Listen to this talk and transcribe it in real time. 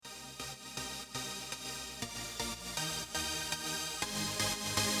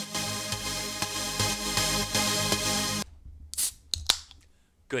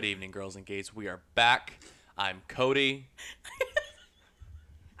Good evening, girls and gays. We are back. I'm Cody.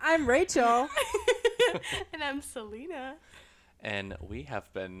 I'm Rachel. And I'm Selena. And we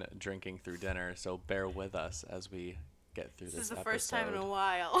have been drinking through dinner, so bear with us as we get through this This is the episode. first time in a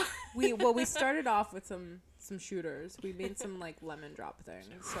while. We started off with some shooters. We made some like lemon drop things.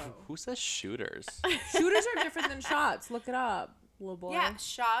 So Who says shooters? shooters are different than shots. Look it up, little boy. Yeah,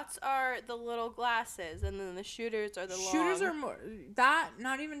 shots are the little glasses, and then the shooters are the long. Shooters are more that.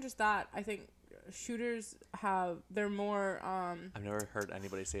 Not even just that. I think shooters they're more. I've never heard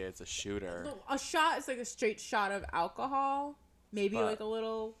anybody say it's a shooter. A shot is like a straight shot of alcohol. Maybe But- like a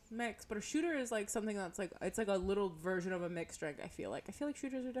little mix, but a shooter is like something that's like it's like a little version of a mixed drink. I feel like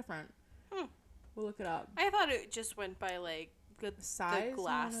shooters are different. We'll look it up. I thought it just went by like the Size?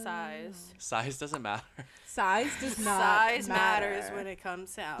 glass No. size. Size doesn't matter. Size does not Size matter. matters when it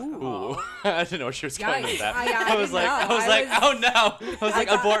comes to alcohol. Ooh, I didn't know where she was going with Yikes. that. I was didn't like, know. oh no! I was like,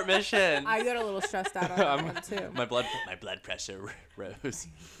 got- abort mission. I got a little stressed out on that one too. my blood pressure rose.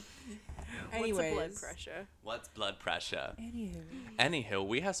 Anyways. What's the blood pressure? What's blood pressure? Anywho. Anywho,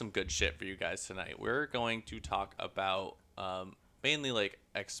 we have some good shit for you guys tonight. We're going to talk about mainly like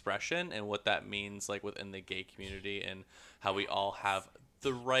expression and what that means like within the gay community and how we all have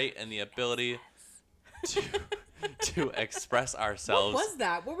the right and the ability to express ourselves. What was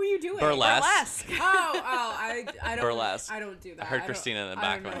that? What were you doing? Burlesque. I don't. Burlesque. I don't do that. I heard don't- Christina in the I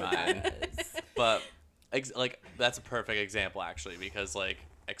back don't of know my what mind. that is. But like that's a perfect example actually because like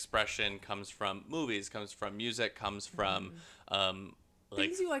expression comes from movies, comes from music, comes from like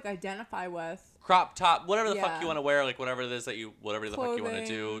Things you like identify with. crop top, whatever the fuck Yeah. you want to wear, like whatever it is that you, whatever the fuck you want to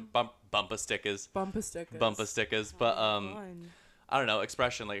do, Clothing. bumpa stickers, Bumpa stickers. bumpa stickers. But Fun. I don't know,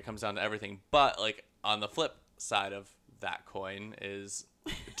 expression like it comes down to everything. But like on the flip side of that coin is,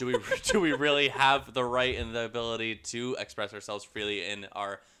 do we really have the right and the ability to express ourselves freely in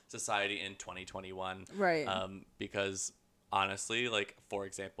our society in 2021? Right. Because honestly, like for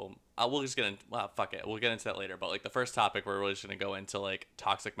example, we'll just get into, well, fuck it, we'll get into that later. But like the first topic, we're really just gonna go into like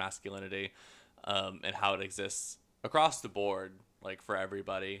toxic masculinity, and how it exists across the board, like for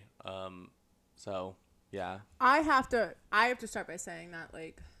everybody. So yeah, I have to start by saying that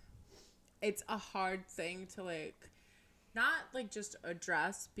like it's a hard thing to like not like just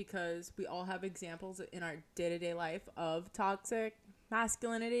address because we all have examples in our day-to-day life of toxic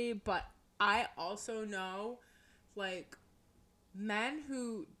masculinity, but I also know like men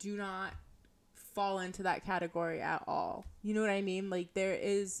who do not fall into that category at all. You know what I mean? Like there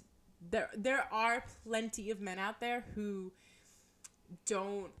are plenty of men out there who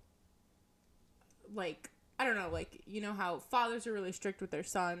don't like, I don't know, like, you know how fathers are really strict with their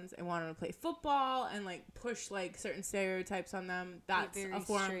sons and want them to play football and like push like certain stereotypes on them. That's Be a very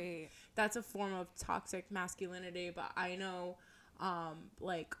form straight. that's a form of toxic masculinity, but I know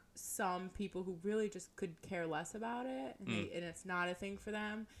like some people who really just could care less about it and it's not a thing for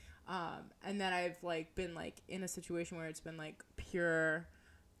them. And then I've like been like in a situation where it's been like pure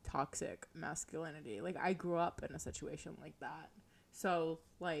toxic masculinity. Like I grew up in a situation like that. So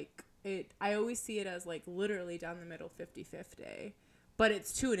like I always see it as like literally down the middle 50-50. But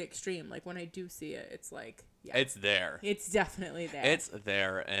it's to an extreme. Like when I do see it, it's like yeah. it's there. It's definitely there. It's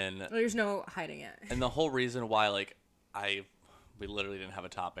there, and There's no hiding it. the whole reason why like we literally didn't have a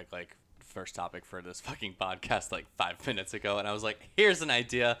topic like first topic for this fucking podcast like 5 minutes ago, and I was like, here's an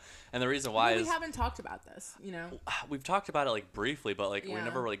idea, and the reason why we is haven't talked about this, you know. we've talked about it like briefly, but like Yeah. we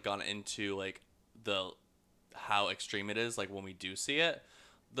never really gone into like the how extreme it is like when we do see it.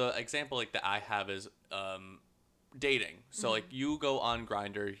 The example like that I have is dating. So like you go on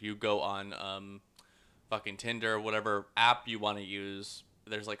Grindr, you go on fucking Tinder, whatever app you want to use.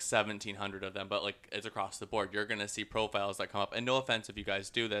 There's like 1,700 of them, but like it's across the board. You're gonna see profiles that come up, and no offense if you guys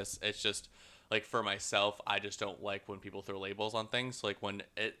do this, it's just like for myself, I just don't like when people throw labels on things. So, like when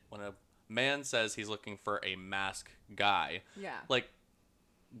a man says he's looking for a mask guy, Yeah. like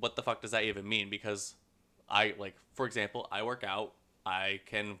what the fuck does that even mean? Because I like, for example, I work out. I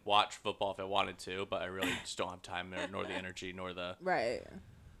can watch football if I wanted to, but I really just don't have time nor the energy nor the Right.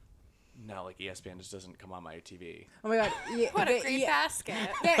 no, like ESPN just doesn't come on my TV. Oh my god. What a great basket.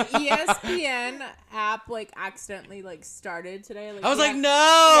 The ESPN app like accidentally like started today. Like I was we like, ac- no.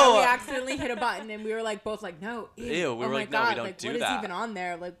 Yeah, we accidentally hit a button and we were like both like no. Ew, we oh were my like, no, we god, don't like do what is that. even on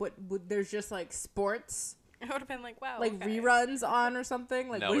there? Like what there's just like sports It would have been like, wow. like okay. reruns on or something.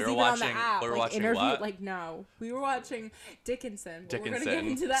 Like No, what we is were even on the watching- app? we were like watching interview what? like no. We were watching Dickinson. But Dickinson. We're gonna get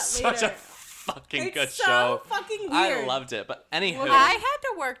into that later. Such a fucking It's good so show. fucking I weird. loved it. But anywho, We'll I had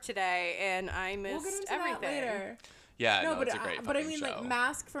to work today, and I We'll get missed into everything. that later. Yeah, No, no, it's a great but I fucking mean show. like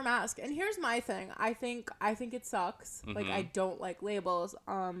mask for mask. And here's my thing. I think it sucks. Like I don't like labels.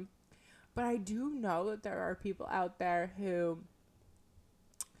 But I do know that there are people out there who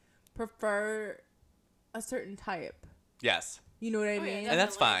prefer a certain type. Yes. You know what I Oh, yeah, mean? And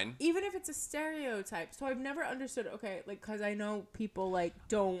that's Definitely. fine. Even if it's a stereotype. So I've never understood, okay, like, because I know people, like,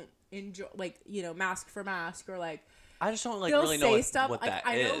 don't enjoy, like, you know, mask for mask, or, like, I just don't like they'll really say know what, stuff, what like, that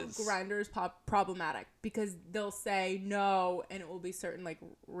I know is. Grindr's problematic, because they'll say no, and it will be certain, like,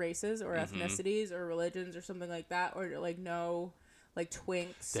 races, or ethnicities, or religions, or something like that, or, like, no, like,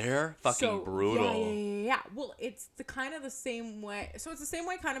 twinks. They're fucking brutal. Yeah. Well, it's the same way. So it's the same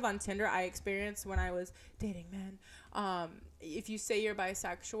way kind of on Tinder I experienced when I was dating men. If you say you're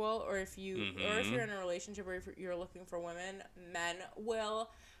bisexual, or if you're in a relationship, or if you're looking for women, men will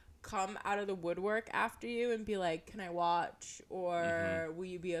come out of the woodwork after you and be like, "Can I watch?" Or "Will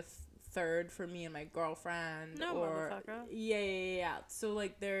you be a third for me and my girlfriend?" No, or motherfucker. yeah. So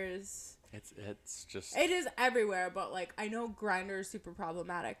like there's. It's just It is everywhere, but like I know Grindr is super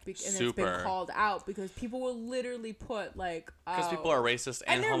problematic, and it's been Super. called out because people will literally put like because people are racist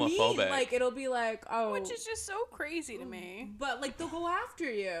and they're homophobic. mean. Like it'll be like Which is just so crazy to me. but like they'll go after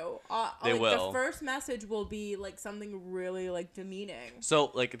you. They like, will. The first message will be like something really like demeaning.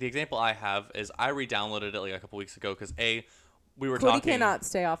 So like the example I have is I re-downloaded it like a couple weeks ago because we were Cody talking. cannot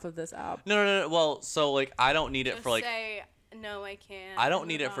stay off of this app. No. Well, so like I don't need it Just for like. say, no, I can't. I don't and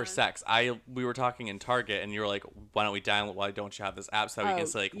need move it for on. sex. We were talking in Target, and you were like, "Why don't we download? Why don't you have this app so that we can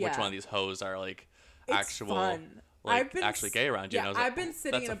see like which yeah. one of these hoes are like It's actual, fun. like actually gay around you?" Yeah, And I was like, I've been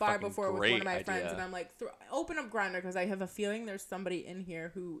sitting "That's in a a bar fucking before with one of great my friends, idea." and I'm like, open up Grindr because I have a feeling there's somebody in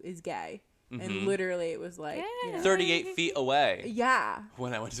here who is gay, and literally it was like, you know, 38 feet away. yeah,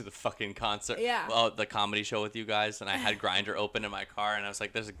 When I went to the fucking concert, Yeah. well, the comedy show with you guys, and I had Grindr open in my car, and I was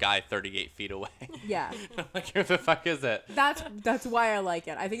like, "There's a guy 38 feet away." yeah. I'm like, "Who the fuck is it?" That's why I like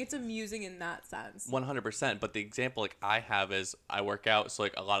it. I think it's amusing in that sense. 100%. But the example like I have is I work out, so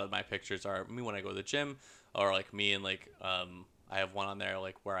like a lot of my pictures are me when I go to the gym, or like me and like I have one on there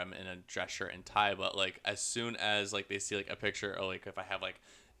like where I'm in a dress shirt and tie. But like as soon as like they see like a picture, or like if I have like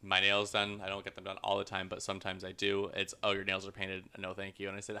my nails done, I don't get them done all the time, but sometimes I do. It's, "Oh, your nails are painted. No, thank you."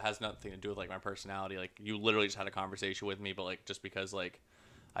 And I said it has nothing to do with like my personality. Like you literally just had a conversation with me, but like just because like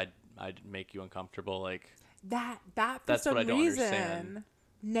I'd make you uncomfortable, like That for That's some what I don't reason, understand.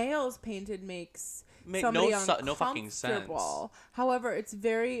 nails painted makes Make somebody no fucking sense. uncomfortable. However, it's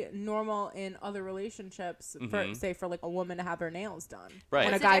very normal in other relationships for say for like a woman to have her nails done. Right.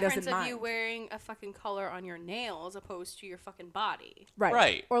 When What's a guy the difference doesn't of mind. you wearing a fucking color on your nail as opposed to your fucking body?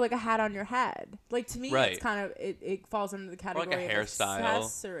 Right. Or like a hat on your head. Like to me, Right. it's kind of it falls under the category like a of hairstyle.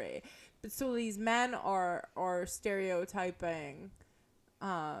 accessory. But so these men are stereotyping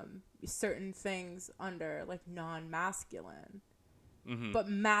certain things under like non-masculine. But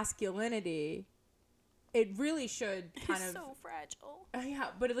masculinity, it really should kind It's of so fragile. yeah,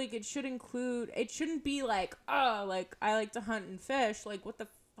 but like it should include. It shouldn't be like, oh, like I like to hunt and fish. Like what the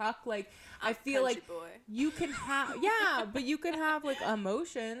fuck? Like I feel Country like boy. you can have but you can have like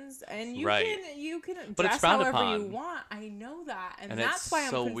emotions, and you Right. can But it's dress frowned however you upon. want. I know that, and And that's it's why I'm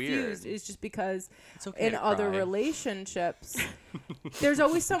so confused. weird. Is just because It's okay in to other cry. relationships, there's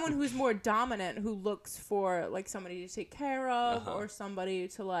always someone who's more dominant who looks for like somebody to take care of or somebody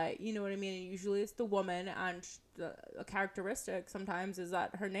to like, you know what I mean? And usually it's the woman, and a characteristic sometimes is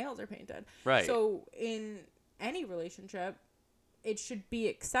that her nails are painted. Right. So in any relationship, it should be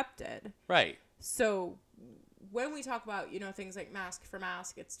accepted. Right. So when we talk about, you know, things like mask for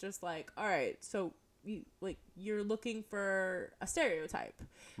mask, it's just like, all right, so you're looking for a stereotype.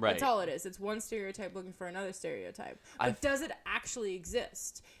 Right. That's all it is. It's one stereotype looking for another stereotype. But does it actually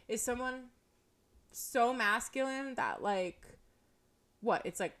exist? Is someone so masculine that like what?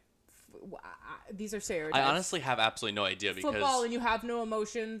 It's like these are stereotypes. I honestly have absolutely no idea because Football, and you have no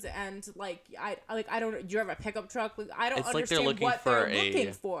emotions, and like I don't. Do you have a pickup truck? Like, I don't It's like they're understand looking what for they're a-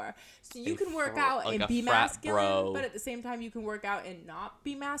 looking for. So you can work out like and a be frat masculine, bro. but at the same time you can work out and not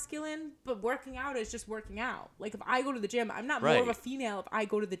be masculine. But working out is just working out. Like if I go to the gym, I'm not more of a Right. female if I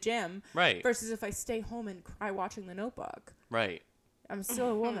go to the gym, Right. versus if I stay home and cry watching The Notebook. Right. I'm still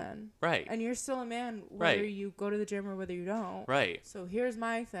a woman, Right. and you're still a man, whether Right. you go to the gym or whether you don't. Right. So here's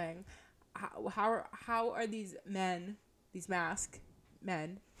my thing. How are these men, these mask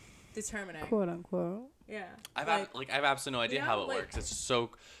men, determining? Quote unquote. Yeah. I have absolutely no idea you know, how it like, works. It's just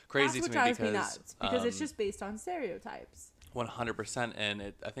so crazy that's to what me drives me nuts because it's um, just based on stereotypes. 100%,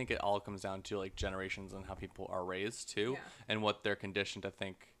 and I think it all comes down to like generations and how people are raised too, Yeah. and what they're conditioned to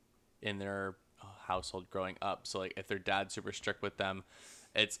think in their household growing up. So like if their dad's super strict with them,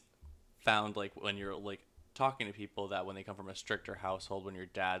 it's found like when you're like talking to people that when they come from a stricter household, when your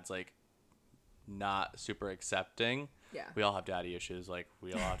dad's like not super accepting, Yeah. we all have daddy issues. Like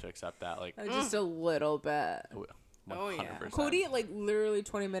we all have to accept that. Like Just a little bit. 100%. Cody, like, literally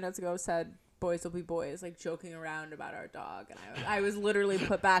 20 minutes ago said, boys will be boys, like, joking around about our dog. And I was literally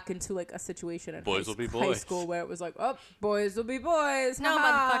put back into, like, a situation in Boys will be high boys. school where it was like, oh, boys will be boys. No,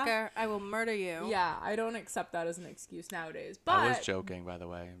 haha. motherfucker, I will murder you. Yeah, I don't accept that as an excuse nowadays. But I was joking, by the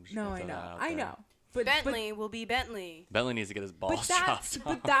way. I'm just no, gonna I throw that know. out I there. know. But Bentley will be Bentley. Bentley needs to get his balls chopped off.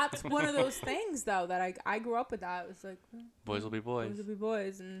 but that's one of those things, though, that I grew up with that. It was like, Boys will be boys. boys will be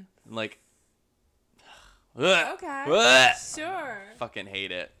boys. And Like, okay, sure. fucking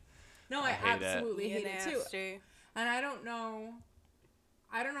hate it. No, I hate it. absolutely hate it too. Nasty. And I don't know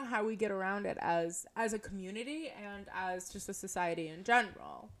how we get around it as a community and as just a society in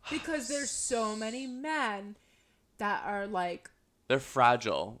general, because there's so many men that are like, They're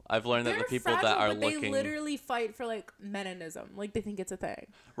fragile. I've learned that they're the people fragile, that are but they looking literally fight for like meninism, like they think it's a thing.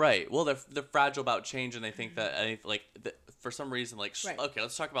 right. Well, they're fragile about change, and they think that for some reason, like Right. okay,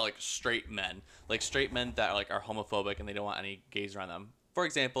 let's talk about like straight men that like are homophobic and they don't want any gays around them. For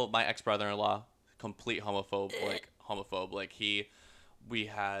example, my ex-brother-in-law, complete homophobe. Like we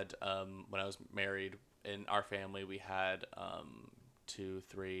had when I was married in our family, we had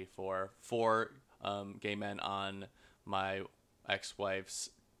 4 gay men on my ex-wife's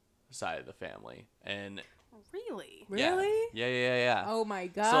side of the family, and Really? Really? yeah. Oh my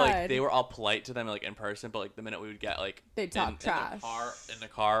god. So like they were all polite to them like in person, but like the minute we would get like They'd talk trash. in the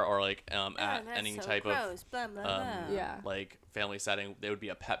car or like at Oh, that's any so type gross. Blah, blah, blah. Yeah. like family setting, there would be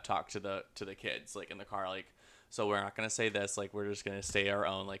a pep talk to the kids like in the car, like, so we're not gonna say this, like we're just gonna stay our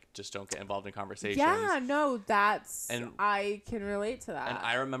own, like just don't get involved in conversations. Yeah, no, And- I can relate to that. And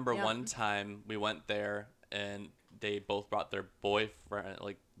I remember Yep. one time we went there and they both brought their boyfriend,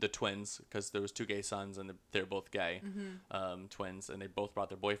 like the twins, because there was 2 gay sons and they're both gay, twins, and they both brought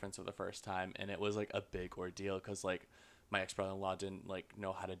their boyfriends for the first time, and it was like a big ordeal because like my ex-brother-in-law didn't like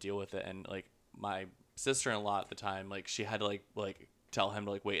know how to deal with it, and like my sister-in-law at the time, like she had to like tell him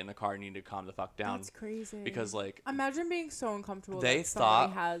to like wait in the car and you need to calm the fuck down. That's crazy. Because like imagine being so uncomfortable they that somebody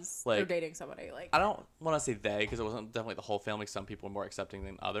thought, has like, they're dating somebody. Like I don't want to say they, because it wasn't definitely the whole family. Some people were more accepting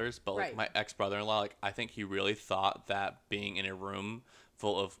than others. But like Right. my ex-brother-in-law, like I think he really thought that being in a room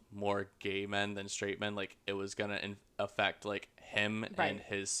full of more gay men than straight men, like it was gonna affect like him Right. and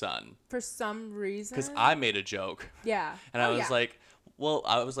his son. for some reason. Because I made a joke, yeah. and Oh, I was yeah. like, well,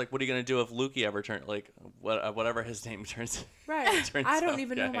 I was like, what are you gonna do if Lukey ever turns like whatever his name turns? right. turns I don't out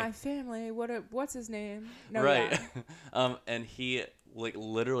even know gay. my family. What's his name? No, right. yeah. And he like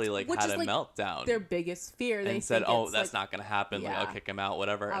literally like Which had is, a like, meltdown. Their biggest fear. They and said, think "Oh, it's, that's like, not gonna happen. Like, yeah. I'll kick him out,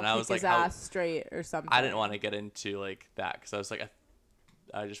 whatever." I'll and I kick was like, his ass straight or something. I didn't want to get into like that because I was like,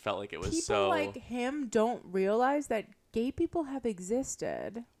 I just felt like it was People so like him don't realize that gay people have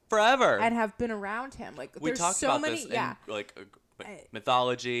existed forever. and have been around him. Like We there's talked so about many. this Yeah. in like I-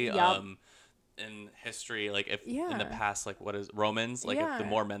 mythology, Yup. in history. Like if in the Yeah. past, like what is Romans? Like if the Yeah.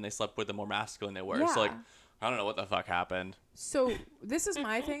 more men they slept with, the more masculine they were. Yeah. So like I don't know what the fuck happened. So this is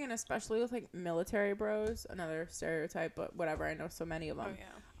my thing, and especially with like military bros, another stereotype, but whatever. I know so many of Oh, them.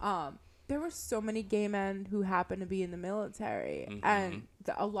 yeah. There were so many gay men who happened to be in the military, Mhm. and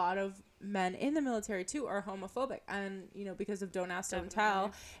a lot of men in the military too are homophobic. And because of Don't Ask, Don't Tell,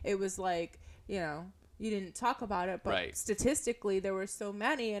 Definitely. it was like you didn't talk about it, but Right. statistically there were so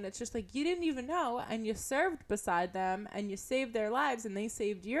many, and it's just like you didn't even know, and you served beside them, and you saved their lives, and they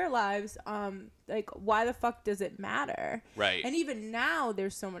saved your lives. Like why the fuck does it matter? Right. And even now,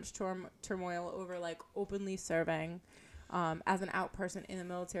 there's so much turmoil over like openly serving as an out person in the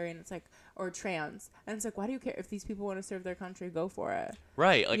military, and it's like, or trans, and it's like, why do you care if these people want to serve their country? Go for it.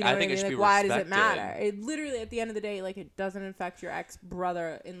 Right. Like You know I what think it mean? should be Like, why respected. does it matter? It literally, at the end of the day, like it doesn't affect your ex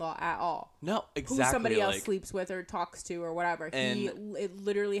brother-in-law at all. No, exactly. Who somebody else like, sleeps with or talks to or whatever. And- It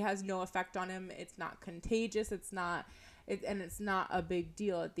literally has no effect on him. It's not contagious. It's not. And it's not a big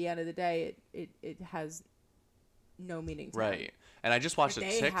deal. At the end of the day, it has no meaning to him. Right. And I just watched a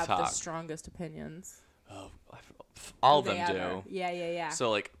They TikTok. have the strongest opinions. Oh, all of Do them they do. ever? Yeah. So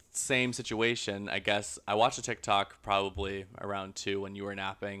like same situation, I guess. I watched a TikTok probably around 2 when you were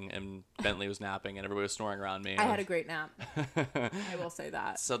napping and Bentley was napping and everybody was snoring around me. I had a great nap. I will say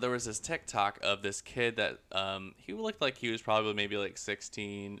that. So there was this TikTok of this kid that he looked like he was probably maybe like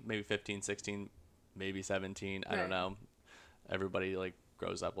 16, maybe 15, 16, maybe 17. I Right. don't know. Everybody like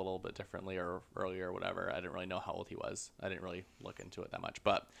grows up a little bit differently or earlier or whatever. I didn't really know how old he was. I didn't really look into it that much.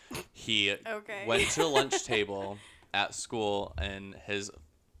 But he Okay. went to the lunch table at school and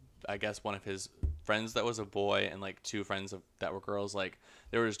I guess one of his friends that was a boy and like two friends that were girls, like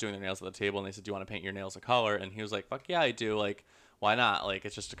they were just doing their nails at the table and they said, "Do you want to paint your nails a color?" And he was like, "Fuck yeah, I do. Like, why not? Like,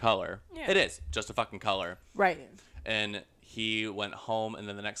 it's just a color. Yeah. It is just a fucking color." Right. And he went home, and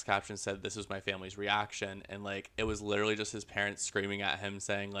then the next caption said, "This was my family's reaction." And like it was literally just his parents screaming at him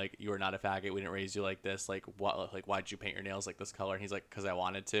saying like, "You are not a faggot. We didn't raise you like this. Like what, like why'd you paint your nails like this color?" And he's like, "Cuz I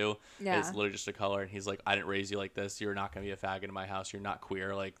wanted to." Yeah. It's literally just a color. And he's like, "I didn't raise you like this. You're not going to be a faggot in my house. You're not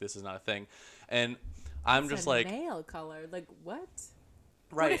queer. Like this is not a thing." And I'm It's just a like, nail color. Like what?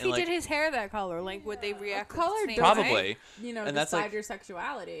 right. What if and he like, did his hair that color? Like, would they react color the same doesn't- way? probably. You know, And that's, decide like- your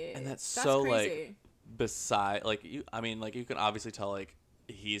sexuality. and that's so, like, crazy. beside like you, I mean, like you can obviously tell like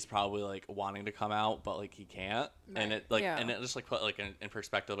he's probably like wanting to come out but like he can't. And Right. it like Yeah. and it just like put like in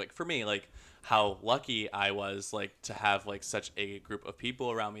perspective, like for me, like how lucky I was like to have like such a group of people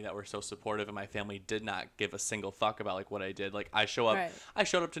around me that were so supportive, and my family did not give a single fuck about like what I did. Like I showed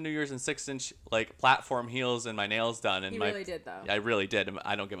up to New Year's in 6-inch like platform heels and my nails done, and He my really did though. I really did. And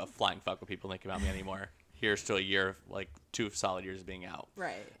I don't give a flying fuck what people think about me anymore. Here's to a year of like 2 solid years of being out.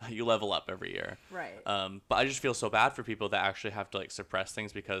 Right. You level up every year. Right. But I just feel so bad for people that actually have to like suppress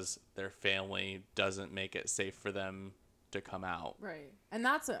things because their family doesn't make it safe for them to come out. Right. And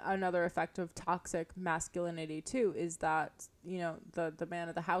that's another effect of toxic masculinity too, is that, you know, the man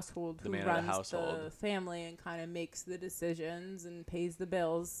of the household The who man of the runs the household. family and kind of makes the decisions and pays the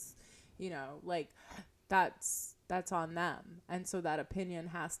bills, you know, like that's on them. And so that opinion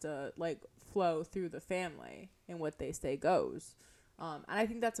has to like flow through the family, and what they say goes. And I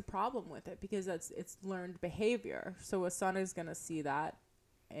think that's a problem with it, because it's learned behavior. So a son is going to see that,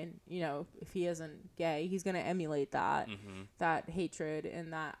 and you know, if he isn't gay, he's going to emulate that that hatred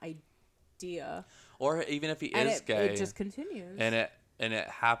and that idea, Or even if he and is it gay, just continues. and it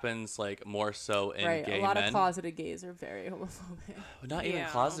happens like more so in right, gay a lot men. of closeted gays are very homophobic. Not even Yeah.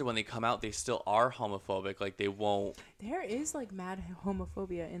 closeted. When they come out, they still are homophobic. Like they won't There is like mad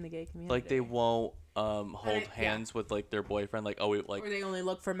homophobia in the gay community. like they won't hold yeah. hands with like their boyfriend. Like, oh, we like or they only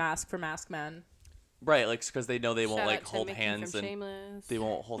look for mask men. right, like because they know they won't Shout like out to hold Mickey hands from and Shameless. they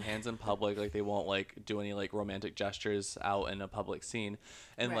won't hold hands in public. Like they won't like do any like romantic gestures out in a public scene.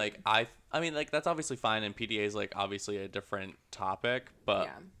 And Right. like I mean like that's obviously fine, and PDA is like obviously a different topic, but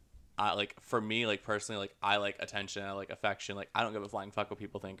Yeah. I like for me like personally, like I like attention, I like affection. Like I don't give a flying fuck what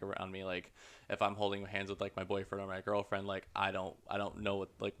people think around me. Like if I'm holding hands with like my boyfriend or my girlfriend, like I don't know what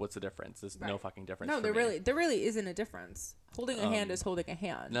like what's the difference. There's no Right. fucking difference. No, for there me. really isn't a difference. Holding a hand is holding a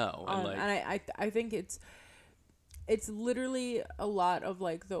hand. no, and, like- and I think it's literally a lot of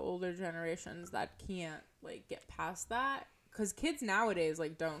like the older generations that can't like get past that, because kids nowadays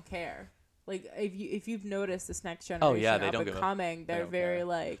like don't care. Like if you've noticed this next generation Oh, yeah, they up don't and give a- coming, they they're don't very care.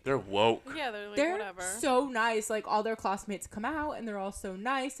 like They're woke. Yeah, they're like, they're whatever. so nice. Like all their classmates come out and they're all so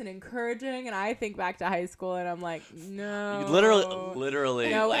nice and encouraging. And I think back to high school and I'm like, no,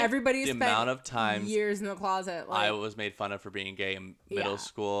 Literally. no. like, Everybody the spent amount of times years in the closet. Like, I was made fun of for being gay in middle Yeah.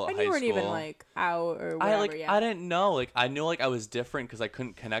 school, and high you weren't school. even like out or whatever. I like yeah. I didn't know, like I knew like I was different because I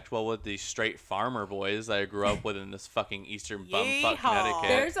couldn't connect well with these straight farmer boys that I grew up with in this fucking eastern bumfuck Yeehaw. Connecticut.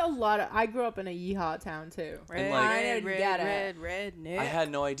 There's a lot of. I grew up in a yeehaw town too. Red, like- I red, didn't red, get red, it. red, red. I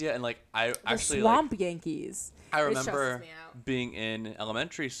had no idea, and like I The actually swamp Yankees. I It stresses remember me out. being in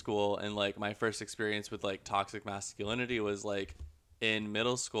elementary school, and like my first experience with like toxic masculinity was like in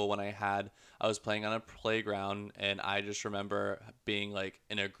middle school when I was playing on a playground, and I just remember being like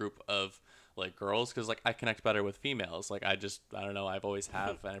in a group of like girls, because like I connect better with females. Like I don't know, I've always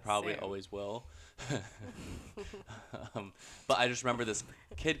have, and I probably Same. always will. But I just remember this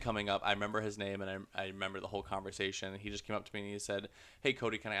kid coming up. I remember his name, and I remember the whole conversation. He just came up to me and he said, "Hey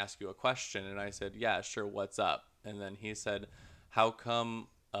Cody, can I ask you a question?" And I said, "Yeah, sure. What's up?" And then he said, "How come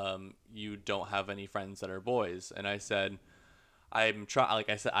you don't have any friends that are boys?" And I said, I'm trying. Like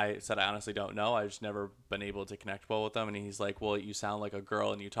I said, I honestly don't know. I've just never been able to connect well with them. And he's like, "Well, you sound like a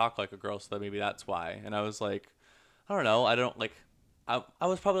girl and you talk like a girl, so maybe that's why." And I was like, "I don't know. I don't like." I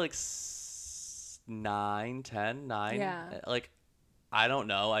was probably like 9, 10, 9. Yeah. Like, I don't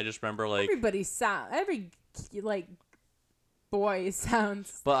know. I just remember like. Every like boy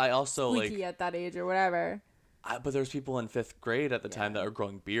sounds But I also squeaky like. at that age or whatever. But there's people in 5th grade at the time that were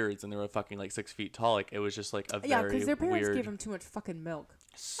growing beards, and they were fucking like 6 feet tall. Like it was just like a very Yeah, because their parents weird. gave them too much fucking milk.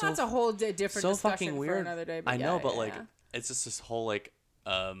 So That's a whole different so discussion fucking for weird. another day. I know, yeah, but yeah, like yeah. it's just this whole like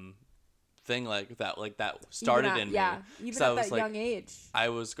thing like that started Even at, in yeah, me. even So I at was that like, young age.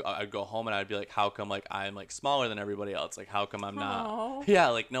 I'd go home and I'd be like, how come like I'm like smaller than everybody else? Like how come I'm Aw. not? Yeah,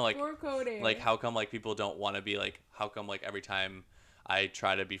 like no, like Poor Cody. like how come like people don't want to be like how come like every time I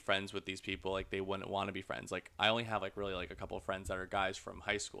try to be friends with these people like they wouldn't want to be friends. Like I only have like really like a couple of friends that are guys from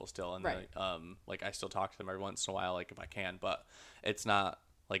high school still, and Right. like I still talk to them every once in a while, like if I can, but it's not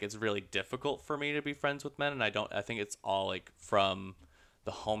like it's really difficult for me to be friends with men, and I think it's all like from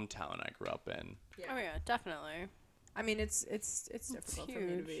the hometown I grew up in. Oh yeah, definitely. I mean, it's difficult for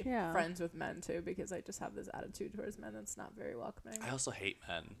me to be huge, yeah. friends with men too, because I just have this attitude towards men that's not very welcoming. I also hate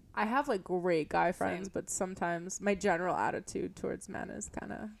men. I have like great guy friends, Same. but sometimes my general attitude towards men is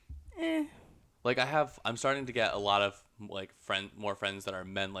kind of Like I'm starting to get a lot of like more friends that are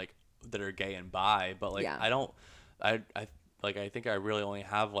men, like that are gay and bi, but like Yeah. I think I really only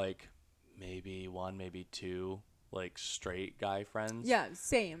have like maybe one, maybe two like straight guy friends. yeah,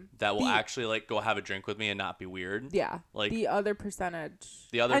 same. That will The- actually like go have a drink with me and not be weird. Yeah, Like the other percentage.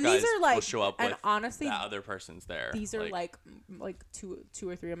 the other and guys these are like, will show up and with honestly, that other person's there. these are like two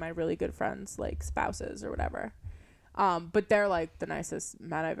or three of my really good friends, like spouses or whatever. But they're like the nicest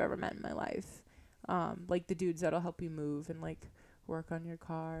men I've ever met in my life. Like the dudes that'll help you move and like work on your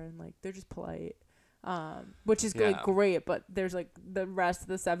car, and like they're just polite. Which is like Yeah. great, but there's like the rest of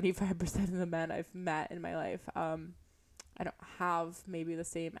the 75% of the men I've met in my life. I don't have maybe the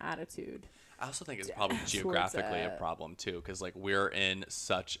same attitude. I also think it's probably towards geographically a it. problem too, because like we're in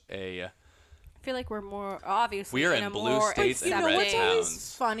such a I feel like we're more obviously We are in in a blue more states and You know red what's always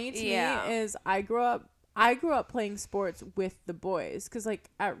towns. funny to Yeah. me is I grew up playing sports with the boys, because like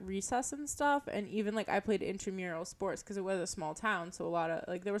at recess and stuff, and even like I played intramural sports because it was a small town, so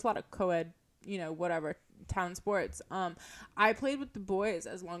there was a lot of co-ed, whatever town sports. I played with the boys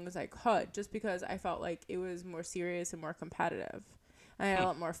as long as I could, just because I felt like it was more serious and more competitive. And I had a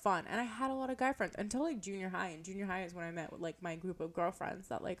lot more fun, and I had a lot of guy friends until like junior high. And junior high is when I met with like my group of girlfriends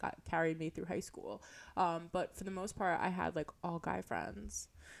that like carried me through high school. But for the most part, I had like all guy friends,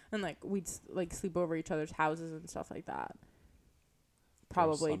 and like we'd like sleep over each other's houses and stuff like that.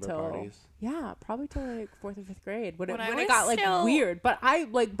 Probably slumber till parties. probably till like 4th or 5th grade when When I it was got like still- weird. But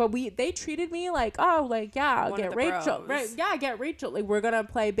they treated me like, oh, like yeah, One of get the Rachel, bros. right? Yeah, get Rachel. Like we're gonna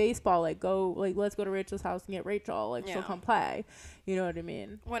play baseball. Like let's go to Rachel's house and get Rachel. Like she'll Yeah. come play. You know what I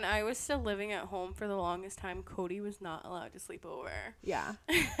mean? When I was still living at home for the longest time, Cody was not allowed to sleep over. Yeah.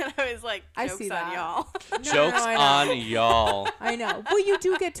 And I was like, I jokes see on that. y'all. Jokes I know. on y'all. I know. Well, you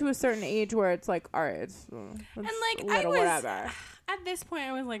do get to a certain age where it's like, all right, it's And like a I little was whatever. at this point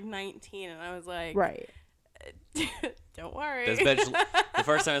I was like 19 and I was like, Right. don't worry. This bitch, the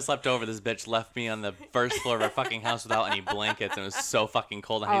first time I slept over, this bitch left me on the first floor of our fucking house without any blankets, and it was so fucking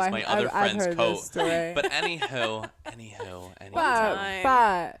cold. I used my other I've friend's heard coat. this story. But anywho.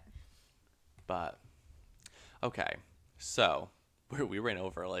 but Okay, so we ran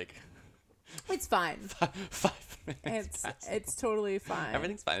over like it's fine. 5 minutes. It's totally fine.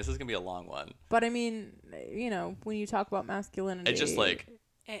 Everything's fine. This is gonna be a long one. But I mean, when you talk about masculinity, It's just like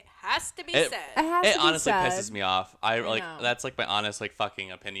It has to be It- said. it has it to be honestly said. pisses me off. I like know. that's like my honest like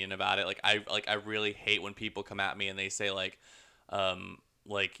fucking opinion about it. I really hate when people come at me and they say like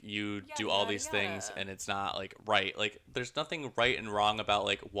you do all yada, these things yada. and it's not like right. Like there's nothing right and wrong about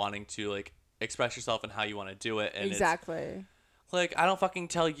like wanting to like express yourself and how you want to do it. And Exactly. It's, like I don't fucking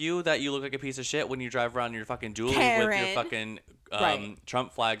tell you that you look like a piece of shit when you drive around in your fucking dually with your Karen. fucking Right.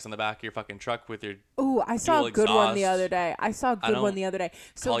 Trump flags on the back of your fucking truck with your Ooh, I saw dual a good one the exhaust. other day.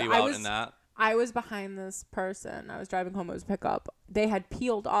 So call you I out was in that. I was behind this person. I was driving home. It was pickup. They had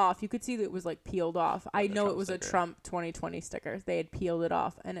peeled off. You could see that it was like peeled off. I the know Trump it was sticker. a Trump 2020 sticker. They had peeled it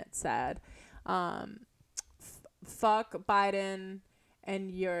off, and it said, "Fuck Biden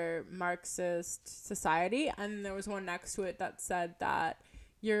and your Marxist society." And there was one next to it that said that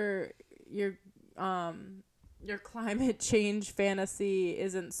your climate change fantasy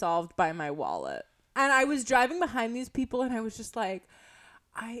isn't solved by my wallet. And I was driving behind these people, and I was just like,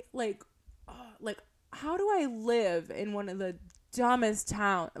 how do I live in one of the dumbest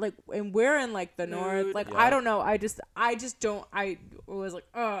towns? Like, and we're in like the north. Mood. Like, Yeah. I don't know. I just don't. I was like,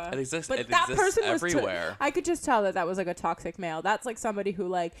 It exists. But It that exists person was everywhere. I could just tell that was like a toxic male. That's like somebody who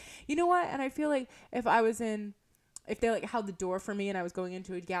like, you know what? And I feel like if they like held the door for me and I was going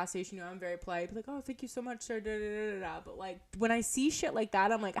into a gas station, I'm very polite. I'd be like, oh, thank you so much, sir. Da, da, da, da, da. But like when I see shit like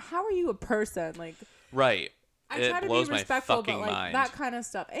that, I'm like, how are you a person? Like, Right. I It try to blows be my respectful, fucking but like mind. that kind of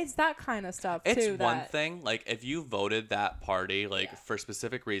stuff. It's that kind of stuff It's too. one that, thing, like if you voted that party, like Yeah. for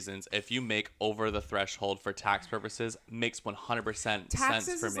specific reasons, if you make over the threshold for tax purposes, makes 100% sense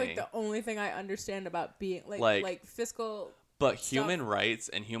Taxes for is me. like the only thing I understand about being Like- like fiscal. But stuff. human rights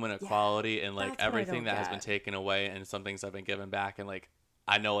and human equality and like that's what I everything don't that has been get. taken away and some things have been given back, and like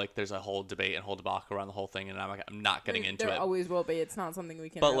I know like there's a whole debate and whole debacle around the whole thing, and I'm not getting into there it. always will be. It's not something we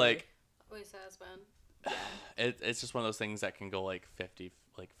can. But really, like Always has been. it's just one of those things that can go like 50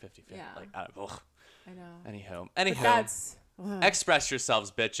 Yeah. like out of ugh. I know. Anywho, But that's express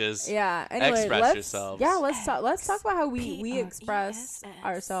yourselves, bitches. yeah. Anyway, Express yourselves. Yeah, let's talk about how we express XPRESS.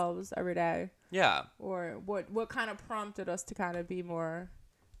 ourselves every day, Yeah. or what kind of prompted us to kind of be more,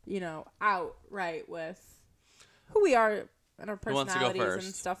 outright with who we are and our Who wants to go personalities and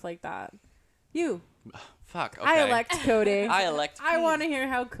first? stuff like that. You, Fuck. Okay. I elect Cody. I elect. I me. want to hear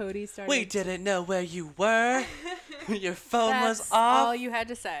how Cody started. We didn't know where you were. Your phone was That's off. all you had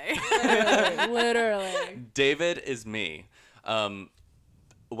to say. Literally. David is me.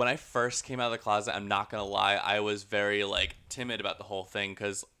 When I first came out of the closet, I'm not gonna lie, I was very like timid about the whole thing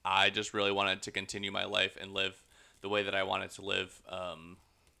because I just really wanted to continue my life and live the way that I wanted to live,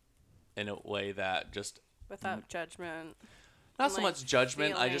 in a way that just Without judgment. not and, so like, much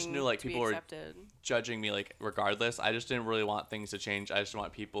judgment. I just knew feeling like to be people were accepted. judging me like regardless. I just didn't really want things to change. I just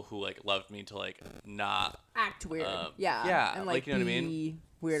want people who like loved me to like not. Act weird. Yeah, Yeah. And like, you know what I mean? be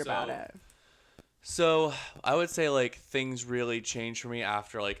weird about So- it. So I would say like things really changed for me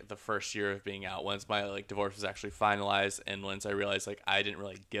after like the first year of being out. Once my like divorce was actually finalized, and once I realized like I didn't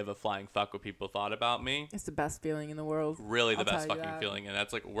really give a flying fuck what people thought about me. It's the best feeling in the world. Really, the I'll best tell you fucking that. feeling, and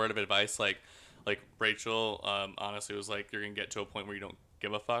that's like word of advice. Like Rachel, honestly was like, you're gonna get to a point where you don't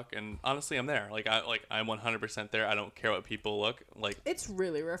give a fuck, and honestly, I'm there. I'm 100% there. I don't care what people look like. It's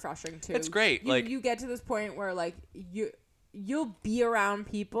really refreshing too. It's great, You, like- you get to this point where like you'll be around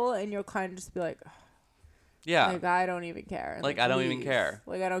people and you'll kind of just be like, Yeah, like I don't even care. And, Like, I don't even leave. care.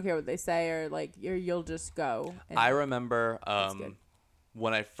 Like I don't care what they say, or like you'll just go. And I remember good.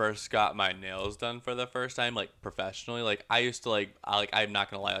 when I first got my nails done for the first time, like professionally. Like I used to I'm not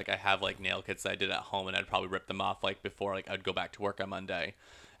gonna lie, like I have like nail kits that I did at home, and I'd probably rip them off like before like I'd go back to work on Monday.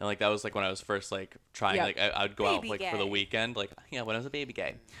 And like that was like when I was first like trying, Yep. like I'd go out Baby like for the gay. weekend, like yeah, when I was a baby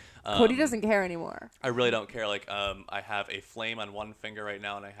gay. Cody doesn't care anymore. I really don't care. Like, I have a flame on one finger right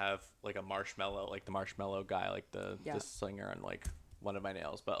now, and I have like a marshmallow, like the marshmallow guy, like the singer, on like one of my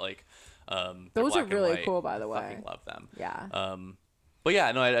nails. But like, they're Those are black and really white. cool, by the I way. fucking love them. Yeah. But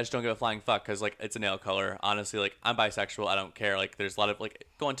yeah, no, I just don't give a flying fuck because like it's a nail color. Honestly, like I'm bisexual. I don't care. Like there's a lot of like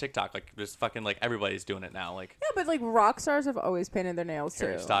go on TikTok. Like there's fucking like everybody's doing it now. Like Yeah, but like rock stars have always painted their nails too.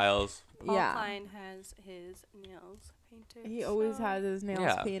 hairstyles. Paul Yeah. Klein has his nails painted. He always so- has his nails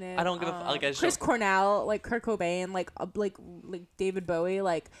Yeah. painted. I don't give a f- like, I just Chris don't- Cornell, like Kurt Cobain, like David Bowie,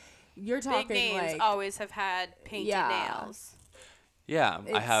 like you're talking Big names like always have had painted Yeah. nails. Yeah,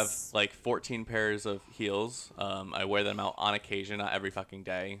 I have It's- like 14 pairs of heels. I wear them out on occasion, not every fucking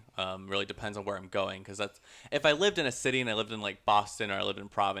day. Really depends on where I'm going, because that's if I lived in a city and I lived in like Boston or I lived in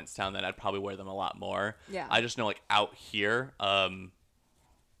Provincetown, then I'd probably wear them a lot more. Yeah. I just know like out here,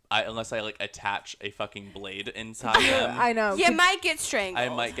 unless I like attach a fucking blade inside them, I know. You might get strangled. I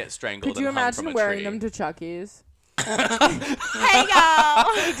might get strangled. Could you and hung from imagine a wearing tree. them to Chucky's? Hey y'all.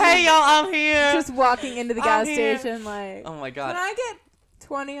 Hey y'all, I'm here. Just walking into the I'm gas here. station, like, Oh my can god. I get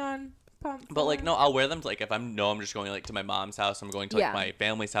 20 on pump? But like four?" no, I'll wear them to, like if I'm just going like to my mom's house, I'm going to like Yeah. my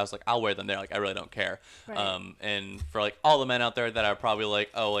family's house, like I'll wear them there. Like I really don't care. Right. And for like all the men out there that are probably like,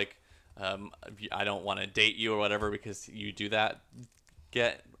 oh like, I don't want to date you or whatever because you do that,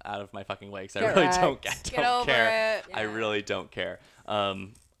 get out of my fucking way because I Get really wrecked. Get don't over care. it. I Yeah. really don't care. I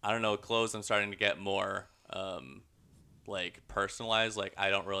don't know, clothes I'm starting to get more like personalized. Like I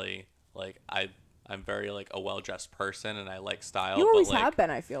don't really like I'm very like a well-dressed person and I like style. You always but, like, have been,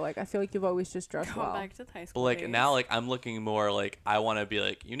 I feel like. I feel like you've always just dressed Going well. back to the high But school. like days. now, like I'm looking more like I want to be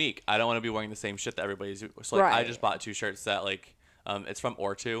like unique. I don't want to be wearing the same shit that everybody's. So like I Right. just bought 2 shirts that like it's from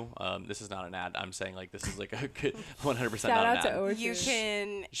Ortu. This is not an ad. I'm saying like this is like a good 100% Shout not out an to ad. Orchard. you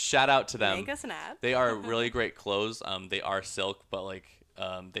can Shout out to them. make us an ad. They are really great clothes. They are silk, but like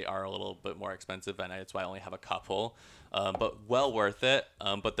they are a little bit more expensive, and that's why I only have a couple. But well worth it.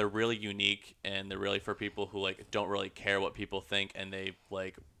 But they're really unique, and they're really for people who like don't really care what people think, and they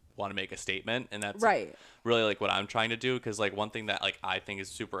like want to make a statement, and that's Right. really like what I'm trying to do. Because like one thing that like I think is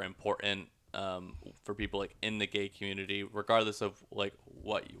super important for people like in the gay community, regardless of like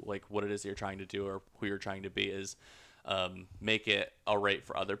what it is you're trying to do or who you're trying to be, is make it alright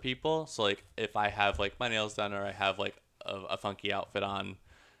for other people. So like if I have like my nails done or I have like a funky outfit on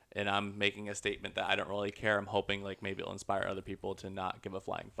and I'm making a statement that I don't really care, I'm hoping like maybe it'll inspire other people to not give a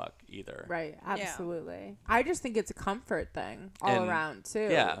flying fuck either. Right, absolutely. I just think it's a comfort thing all And- around too.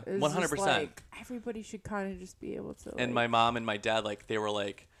 yeah, It's 100%. just, like, everybody should kind of just be able to. And my mom and my dad, like they were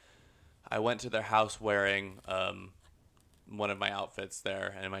like, I went to their house wearing one of my outfits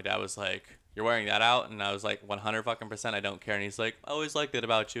there, and my dad was like, "You're wearing that out?" And I was like, 100% I don't care. And he's like, "I always liked it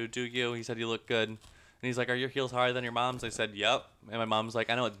about you. Do you?" He said, "You look good." And he's like, "Are your heels higher than your mom's?" I said, "Yep." And my mom's like,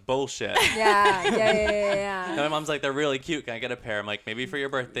 "I know it's bullshit." Yeah. And my mom's like, "They're really cute. Can I get a pair?" I'm like, "Maybe for your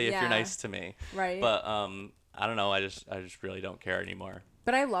birthday if Yeah. you're nice to me." Right. But I don't know. I just really don't care anymore.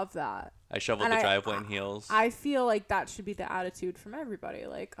 But I love that. I shoveled And the driveway in heels. I feel like that should be the attitude from everybody.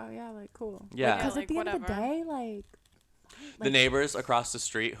 Like, oh yeah, like cool. Yeah. Because Like, at the end of the whatever. day, like The neighbors across the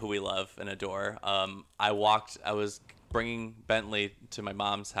street who we love and adore. I was bringing Bentley to my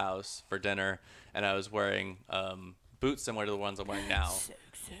mom's house for dinner, and I was wearing boots similar to the ones I'm wearing now.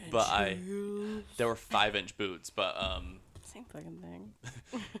 But they were 5-inch boots. But Same fucking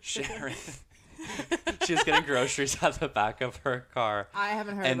thing. Sharon, she was getting groceries out the back of her car, I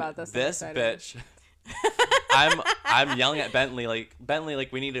haven't heard and about this. this I'm excited. bitch. I'm yelling at Bentley like,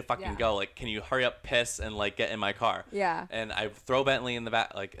 we need to fucking Yeah. go. Like, can you hurry up, piss, and like get in my car? Yeah. And I throw Bentley in the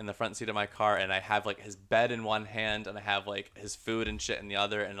back, like in the front seat of my car, and I have like his bed in one hand, and I have like his food and shit in the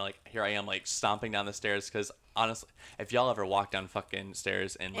other, and like here I am like stomping down the stairs because honestly, if y'all ever walk down fucking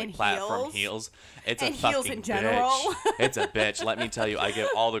stairs in like In platform heels? heels, it's And a fucking heels in general? bitch. It's a bitch. Let me tell you, I give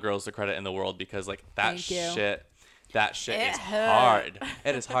all the girls the credit in the world because like that Thank you. shit. That shit It is hurt. hard.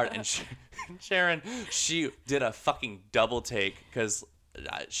 It is hard. And Sharon, she did a fucking double take because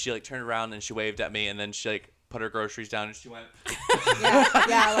she like turned around and she waved at me, and then she like put her groceries down and she went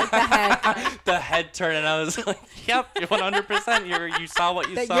Yeah, like the head. the head turn, and I was like, "Yep, 100%. You saw what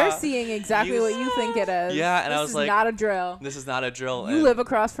you That saw." you're seeing exactly You- what you think it is. Yeah, and this I was is like, not a drill. This is not a drill. You and live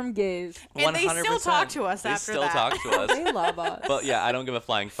across from gays. And they still 100%. talk to us They after still that. talk to us. They love us. But yeah, I don't give a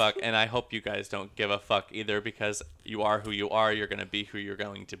flying fuck, and I hope you guys don't give a fuck either because you are who you are. You're gonna be who you're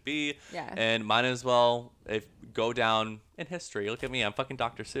going to be. Yeah. And might as well go down in history. Look at me, I'm fucking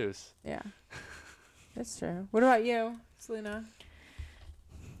Dr. Seuss. Yeah. That's true. What about you, Selena?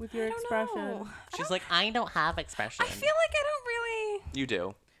 With your I don't expression. know. She's like, I don't have expression. I feel like I don't really. You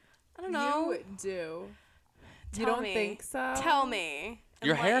do. I don't know. You do. You Tell don't me. think so? Tell me.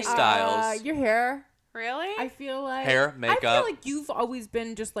 Your Enlighten me. hairstyles. Your hair. Really? I feel like Hair, I makeup. feel like you've always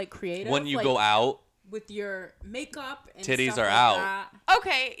been just like creative. When you like, go out, with your makeup and Titties stuff are like out. that.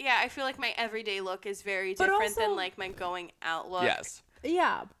 Okay, yeah, I feel like my everyday look is very But different also- than like my going out look. yes.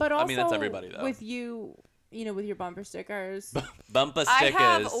 Yeah, but also I mean, that's everybody, though. with you know, with your bumper stickers. Bumpa I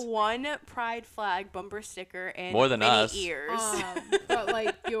have stickers. one pride flag bumper sticker and More than many us. ears. But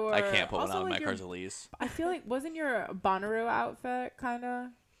like your I can't put one also, on like, my your- car's a lease. I feel like wasn't your Bonnaroo outfit kind of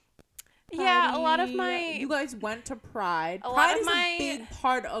yeah, a lot of my you guys went to Pride. A lot Pride of is my- a big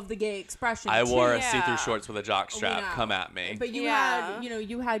part of the gay expression. I too. wore Yeah. see-through shorts with a jock strap. know. Come at me. But you Yeah. had,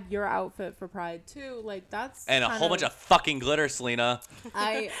 you had your outfit for Pride too. Like that's And a kind whole bunch of fucking glitter, Selena.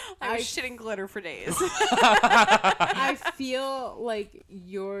 I I was shitting glitter for days. I feel like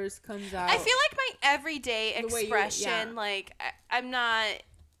yours comes out. I feel like my everyday The way you- expression, yeah. like I'm not,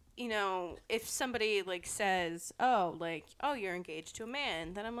 if somebody like says, oh, like, oh, you're engaged to a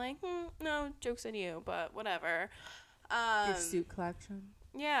man, then I'm like, no, joke's on you, but whatever. your suit collection.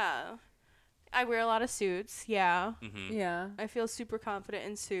 Yeah, I wear a lot of suits. Yeah, Hmm. Yeah. I feel super confident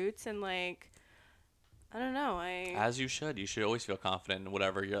in suits, and like, I don't know, As you should. You should always feel confident in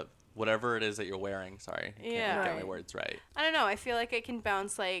whatever it is that you're wearing. Sorry, I Yeah. can't get my Right. words right. I don't know. I feel like I can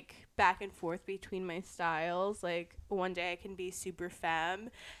bounce like back and forth between my styles. Like one day I can be super femme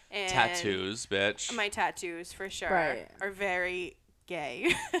and Tattoos, bitch. My tattoos for sure Right. are very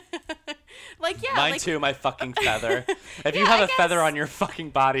gay. Like yeah, Mine like too. My fucking feather. If you Yeah, have I a feather guess- on your fucking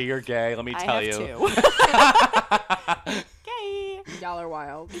body, you're gay. Let me I tell have you. two. Gay. Y'all are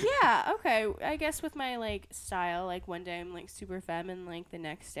wild. Yeah. Okay. I guess with my like style, like one day I'm like super femme, and like the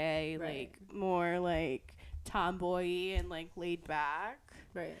next day Right. like more like tomboy and like laid back.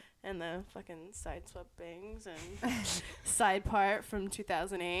 Right. And the fucking side swept bangs and side part from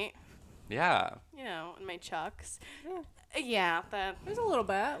 2008. Yeah. And my chucks. Yeah. Yeah, that. There's a little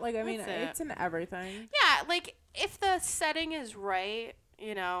bit. Like I mean, That's it. it's in everything. Yeah, like if the setting is right,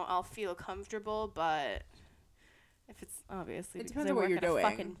 I'll feel comfortable. But if it's obviously It because depends I on what work you're at a doing.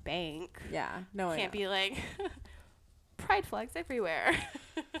 fucking bank, Yeah. No. I can't know. be like pride flags everywhere.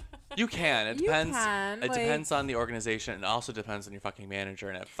 You can. It You depends. can, It like- depends on the organization, and also depends on your fucking manager.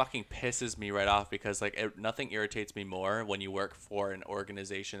 And it fucking pisses me right off because like nothing irritates me more when you work for an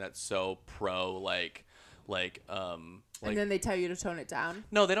organization that's so pro And then they tell you to tone it down.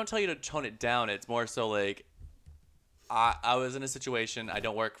 No, they don't tell you to tone it down. It's more so like I was in a situation. I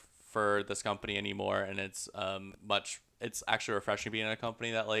don't work for this company anymore, and it's it's actually refreshing being in a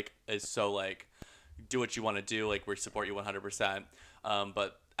company that like is so like do what you want to do. Like we support you 100%.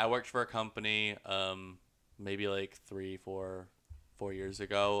 But I worked for a company maybe like 4 years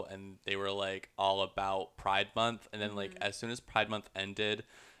ago, and they were like all about Pride Month, and then like as soon as Pride Month ended,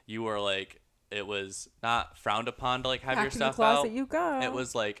 you were like it was not frowned upon to like have Back your in the stuff closet out. you go. It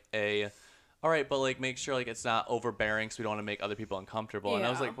was like all right, but like make sure like it's not overbearing, so we don't want to make other people uncomfortable. And I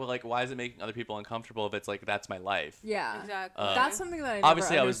was Yeah. like, well, like why is it making other people uncomfortable if it's like that's my life? Yeah, Exactly. That's something that I never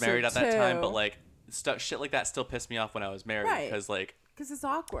Obviously, I was married at understood, that time, too. but like shit like that still pissed me off when I was married Right. because like because it's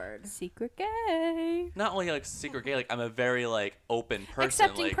awkward. Secret gay. not only like secret gay, like I'm a very like open person,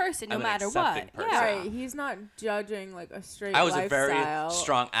 Accepting like, person, no I'm an matter accepting what. person. Yeah. Right, he's not judging like a straight. I was a lifestyle. very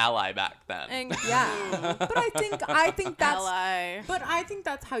strong ally back then. And Yeah, but I think that's. ally. But I think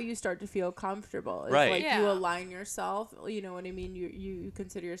that's how you start to feel comfortable. Is Right. Like you Yeah. align yourself. You know what I mean? You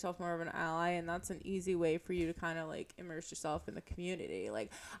consider yourself more of an ally, and that's an easy way for you to kind of like immerse yourself in the community.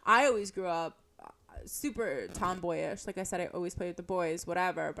 Like I always grew up super tomboyish. Like I said, I always played with the boys,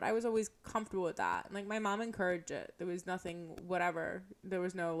 whatever. But I was always comfortable with that. And like my mom encouraged it. There was nothing, whatever. There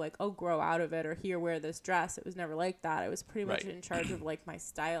was no like, oh, grow out of it or here, wear this dress. It was never like that. I was pretty much Right. in charge of like my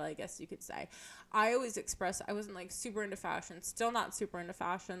style, I guess you could say. I always express I wasn't like super into fashion. Still not super into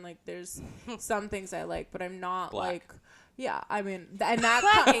fashion. Like there's some things I like, but I'm not Black. like. Yeah, I mean, and that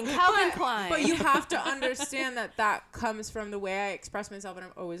Black and Calvin Klein. but you have to understand that comes from the way I express myself, and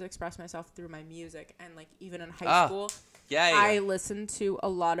I've always expressed myself through my music. And like even in high school, Yeah. I listened to a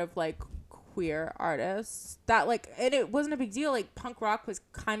lot of like queer artists that like, and it wasn't a big deal. Like punk rock was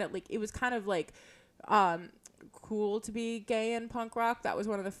kind of like cool to be gay in punk rock. That was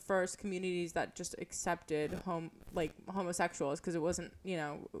one of the first communities that just accepted homosexuals because it wasn't,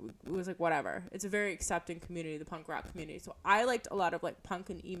 it was like whatever. It's a very accepting community, the punk rock community. So I liked a lot of like punk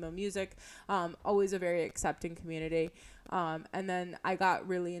and emo music. Always a very accepting community. And then I got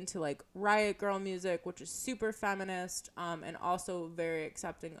really into like Riot Girl music, which is super feminist, and also very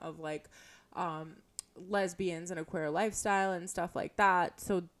accepting of like lesbians and a queer lifestyle and stuff like that.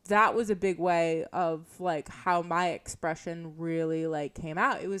 So that was a big way of like how my expression really like came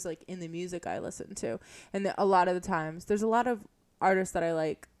out. It was like in the music I listened to. And a lot of the times there's a lot of artists that I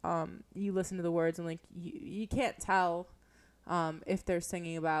like, you listen to the words and like you can't tell if they're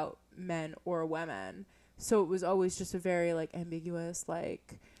singing about men or women. So it was always just a very like ambiguous,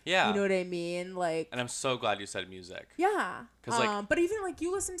 like, Yeah. you know what I mean? Like, And I'm so glad you said music. yeah. 'Cause, like- But even like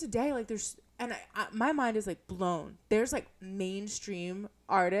you listen today, like there's, and my mind is like blown. There's like mainstream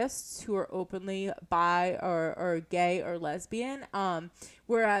artists who are openly bi or gay or lesbian.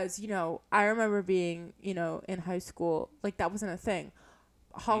 Whereas, I remember being, in high school, like that wasn't a thing.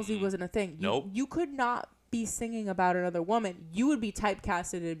 Halsey wasn't a thing. Nope. You could not be singing about another woman. You would be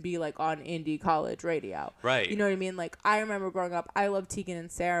typecasted and be like on indie college radio. Right. You know what I mean? Like I remember growing up, I loved Tegan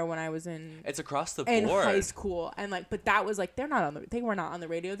and Sarah when I was in It's across the in board. high school, and like, but that was like they were not on the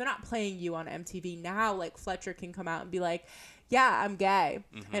radio. They're not playing you on MTV now. Like Fletcher can come out and be like, yeah, I'm gay,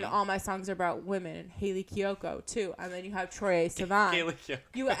 and all my songs are about women. And Haley Kiyoko too, and then you have Troye Sivan. Haley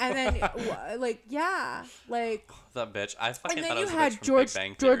Kiyoko. And then like yeah, like, That bitch. I fucking and thought then it you was a bitch had from George Big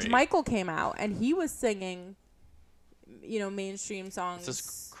Bang George Theory. Michael came out, and he was singing, mainstream songs. It's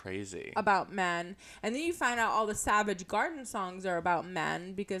just crazy. About men, and then you find out all the Savage Garden songs are about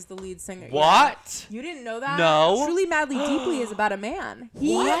men because the lead singer. What? You didn't know that? No. Truly Madly Deeply is about a man.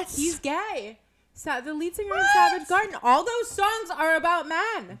 What? He's gay. The lead singer in Savage Garden. All those songs are about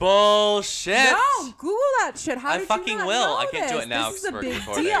men. Bullshit. No, Google that shit. How I did fucking you not will. know I can't do this? it now This is 'cause a we're big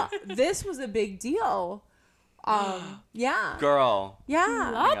recording. deal. This was a big deal. Yeah. Girl.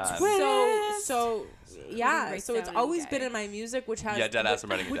 Yeah. God. So yeah, Breaks so it's down always gay. been in my music, which has Yeah, deadass, I'm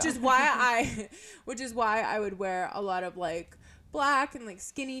writing it which down. is why I would wear a lot of like black and like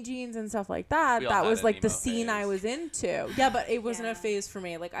skinny jeans and stuff like that. We all That had was an like the emo scene I phase. was into. Yeah, but it wasn't Yeah. a phase for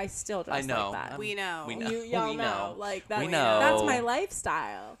me. Like I still dress I know. like that. We know. We know. Y'all We know. know. Like that. We know. That's my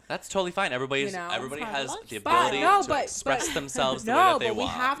lifestyle. That's totally fine. Everybody You know, everybody it's my has life. the But ability no, to but- express but- themselves the way No, that they but we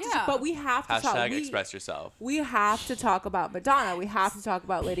want. have to. Yeah. But we have to talk. Hashtag express yourself. We have to talk about Madonna. We have to talk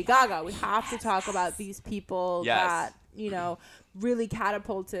about Lady Gaga. We have to talk about these people Yes. that, really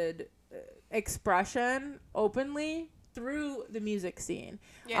catapulted expression openly through the music scene.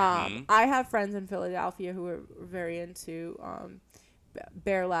 Yeah. Mhm. I have friends in Philadelphia who are very into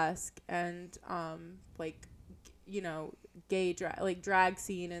burlesque and gay drag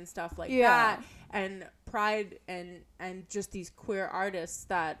scene and stuff like Yeah. that, and pride and just these queer artists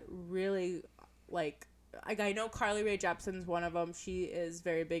that really like I know Carly Rae Jepsen's one of them. She is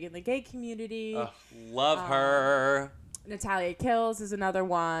very big in the gay community. Ugh, love her. Natalia Kills is another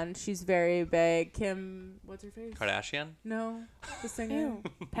one. She's very big. Kim, what's her face? Kardashian? No, the singer. Ew.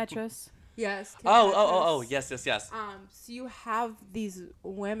 Petrus. Yes. Kim Oh, Petras. yes. So you have these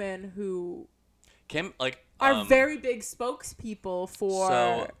women who Kim, like, are very big spokespeople for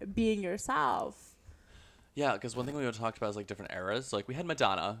so- being yourself. Yeah, because one thing we talked about is like different eras. Like we had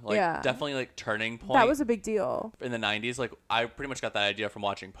Madonna, like Yeah. definitely like turning point. That was a big deal. in the 90s. Like I pretty much got that idea from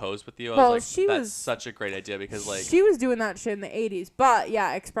watching Pose with you. I Well, was like, she that's was- such a great idea because like She was doing that shit in the 80s, but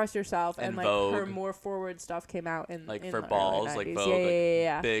yeah, Express Yourself and And like her Vogue. more forward stuff came out in like in for the early balls, like 90s. Vogue, yeah, like, yeah,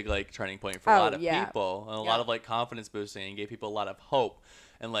 yeah. big like turning point for a Oh, lot of yeah. people and a Yeah. lot of like confidence boosting and gave people a lot of hope.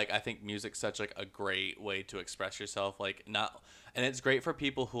 And like I think music's such like a great way to express yourself. Like not, and it's great for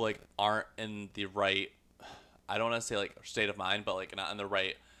people who like aren't in the right. I don't want to say like state of mind, but like not in the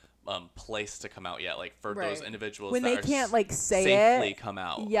right place to come out yet. Like for those Right. individuals When that they are can't like say safely it. come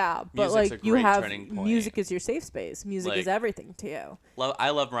out. Yeah, but Music's like a you great have turning point. music is your safe space. Music is Like- everything to you.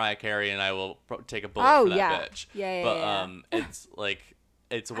 I love Mariah Carey, and I will take a bullet Oh, for that yeah. bitch. Yeah, But yeah. it's like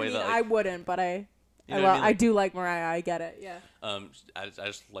it's a I way mean, that I like, wouldn't, but I You know what I mean? I Like- do like Mariah. I get it. Yeah. I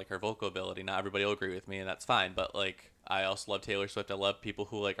just like her vocal ability. Not everybody will agree with me, and that's fine. But like, I also love Taylor Swift. I love people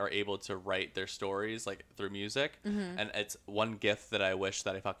who like are able to write their stories like through music, and it's one gift that I wish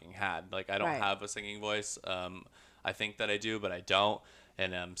that I fucking had. Like, I don't Right. have a singing voice. I think that I do, but I don't.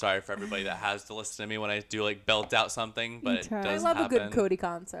 And I'm sorry for everybody that has to listen to me when I do like belt out something, but it I does love happen. a good Cody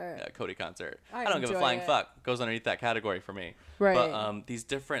concert. Yeah, Cody concert. I I don't give a enjoy flying it. fuck. Goes underneath that category for me. Right. But these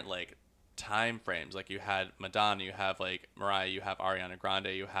different like time frames, like you had Madonna, you have like Mariah, you have Ariana Grande,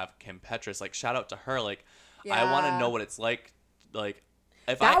 you have Kim Petras. Like shout out to her. Like I want to Yeah. know what it's like. Like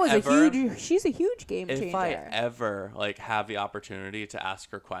if That I was ever, a huge. She's a huge game changer. if I ever like have the opportunity to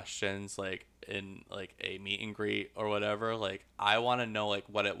ask her questions like in like a meet and greet or whatever, like I want to know like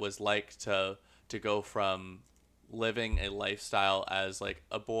what it was like to go from living a lifestyle as like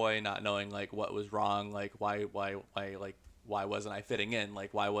a boy, not knowing like what was wrong, like why like why wasn't I fitting in,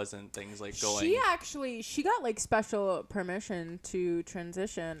 like why wasn't things like going She got like special permission to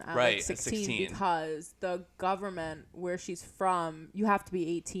transition at Right, like at 16, 16. because the government where she's from, you have to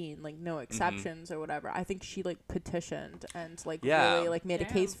be 18, like no exceptions or whatever. I think she like petitioned and like Yeah. really like made a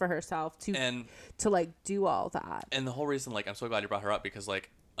Damn. case for herself and to like do all that. and the whole reason, like, I'm so glad you brought her up because, like,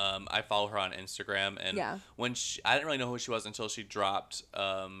 I follow her on Instagram, and Yeah. when I didn't really know who she was until she dropped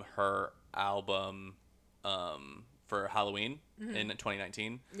her album for Halloween in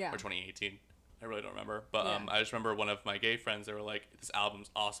 2019 Yeah. or 2018. I really don't remember, but Yeah. I just remember one of my gay friends. They were like, "This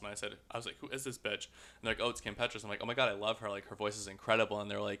album's awesome." I was like, "Who is this bitch?" And they're like, "Oh, it's Kim Petras." I'm like, "Oh my god, I love her. Like, her voice is incredible." And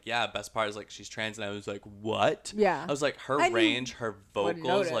they're like, "Yeah, best part is like she's trans." And I was like, "What?" Yeah. I was like, her And you range, her Wouldn't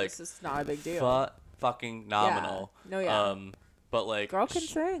vocals, notice. like, It's not a big deal. fucking nominal. No, yeah. But like, Girl can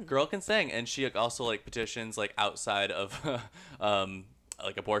sing. Girl can sing, and she also like petitions like outside of,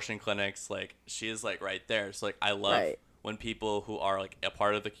 like abortion clinics. Like she is like right there. So like, I love Right. when people who are like a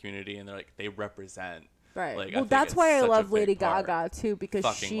part of the community and they're like they represent. Right. Like, I well, think that's it's why I such a love big Lady part. Gaga too, because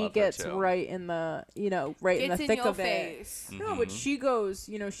Fucking she love her, gets too. right in the, right in Gets the in thick your of it. face. No, but she goes,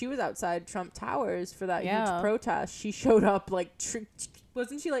 she was outside Trump Towers for that Yeah. huge protest. She showed up like,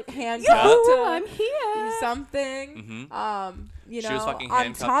 wasn't she like handcuffed Yo, to I'm here. something? Mhm. You know, She was fucking on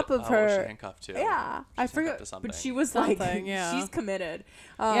handcuffed. top of oh, was her. she handcuffed too? Yeah, I She's handcuffed forget, to but something. she was like, Something, yeah. she's committed.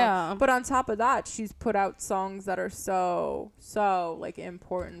 Yeah. But on top of that, she's put out songs that are so like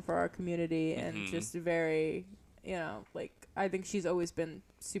important for our community and Mhm. just very, like I think she's always been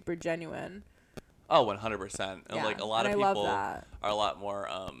super genuine. Oh, 100%. And Yeah, like a lot and of I love people that. are a lot more.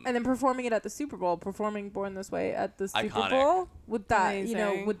 And then performing it at the Super Bowl, performing Born This Way at the Super Iconic. Bowl with that,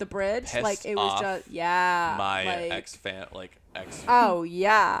 Amazing. with the bridge, Pissed like it was off just, yeah. my like, ex. Oh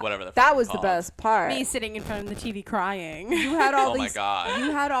yeah. Whatever the fuck that it's was the called. best part. Me sitting in front of the TV crying. You had all Oh my these. God.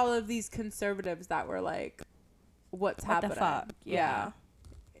 You had all of these conservatives that were like, "What's What the happening?" fuck? Yeah.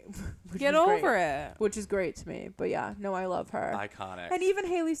 Which Get is great. over it. Which is great to me. But yeah, no, I love her. Iconic. And even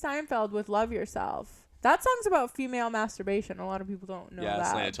Haley Steinfeld with "Love Yourself." That song's about female masturbation. A lot of people don't know Yeah, that.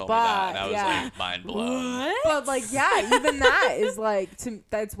 Selena told but, me that, and I was yeah. like mind blown. But like, yeah, even that is like,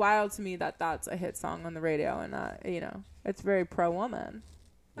 that's wild to me that that's a hit song on the radio, and it's very pro woman.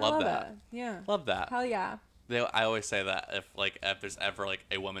 Love that. It. Yeah. Love that. Hell yeah. I always say that if there's ever like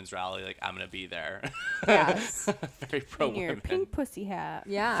a women's rally, like I'm gonna be there. Yes. Very pro In your women. pink pussy hat.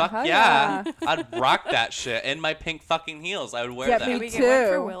 Yeah. Fuck hell yeah. I'd rock that shit in my pink fucking heels. I would wear Yeah, that. me Can we get one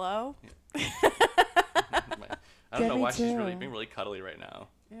for too. Willow? I don't Get know me why she's too. being really cuddly right now.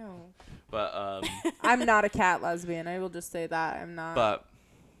 Ew. But I'm not a cat lesbian. I will just say that. I'm not. but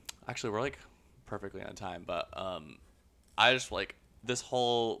actually we're like perfectly on time. But I just like this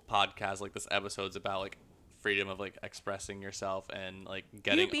whole podcast, like this episode's about like freedom of like expressing yourself and like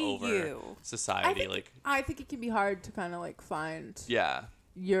getting be over you. society. I think it can be hard to kind of like find Yeah.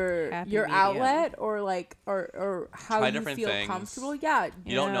 your Happy your medium. outlet or like or how Try you different feel things. comfortable. Yeah.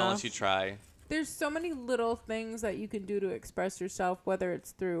 You don't know Yeah. unless you try. there's so many little things that you can do to express yourself, whether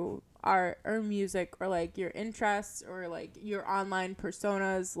it's through art or music or like your interests or like your online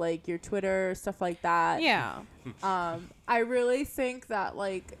personas, like your Twitter, stuff like that. Yeah. I really think that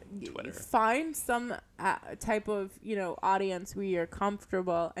like Twitter. find some type of, audience where you're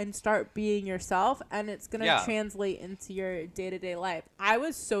comfortable and start being yourself, and it's going to translate into your day-to-day life. I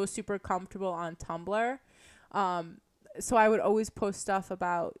was so super comfortable on Tumblr. So I would always post stuff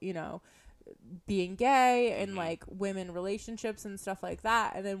about, being gay and like women relationships and stuff like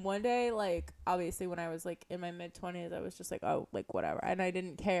that. And then one day, like obviously when I was like in my mid-20s, I was just like, oh, like whatever, and I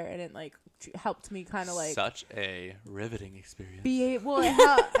didn't care, and it like helped me kind of like such a riveting experience.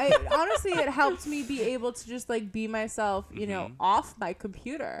 Honestly, it helped me be able to just like be myself, off my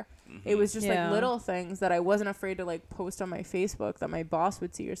computer. It was just like little things that I wasn't afraid to like post on my Facebook that my boss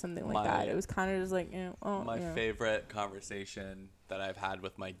would see or something like that. It was kind of just like, my favorite conversation that I've had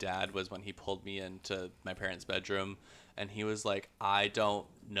with my dad was when he pulled me into my parents' bedroom, and he was like, I don't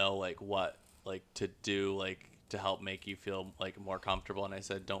know like what like to do like to help make you feel like more comfortable. And I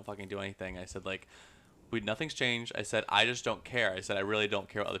said, don't fucking do anything. I said, like, nothing's changed. I said, I just don't care. I said, I really don't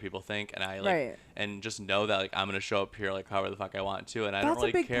care what other people think, and I like, and just know that like I'm gonna show up here like however the fuck I want to, and I don't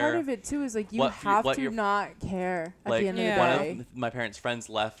really care. That's a big part of it too. Is like you have to not care at the end of the day. One of my parents' friends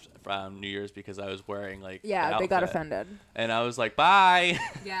left from New Year's because I was wearing like they got offended, and I was like, bye.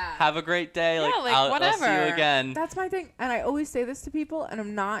 Yeah. Have a great day. I'll see you again. That's my thing, and I always say this to people, and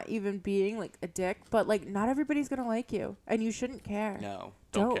I'm not even being like a dick, but like not everybody's gonna like you, and you shouldn't care. No.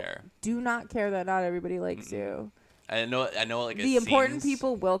 Don't care. Do not care that not everybody likes you. I know. Like the important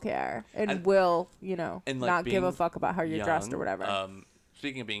people will care and will, and like not give a fuck about how you're dressed or whatever.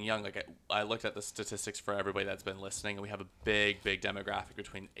 Speaking of being young, like I looked at the statistics for everybody that's been listening, and we have a big demographic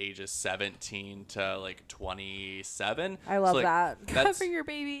between ages 17 to like 27. I love that. Cover your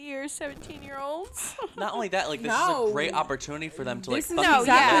baby ears, 17-year-olds. Not only that, like this is a great opportunity for them to like fucking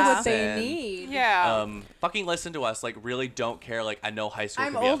exactly what they need. Yeah. Fucking listen to us. Like really don't care. Like I know high school.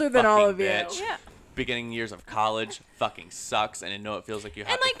 I'm older than all of you. Yeah. Beginning years of college fucking sucks, and I know it feels like you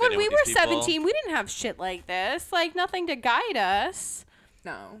have. And like when we were 17, we didn't have shit like this. Like nothing to guide us.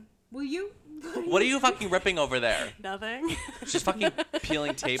 No. Will you? What are you fucking ripping over there? Nothing. She's fucking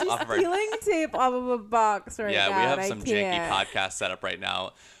peeling tape off of her. Peeling tape off of a box right now. Yeah, we have some janky podcast set up right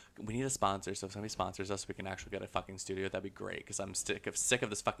now. We need a sponsor, so if somebody sponsors us, we can actually get a fucking studio. That'd be great, because I'm sick of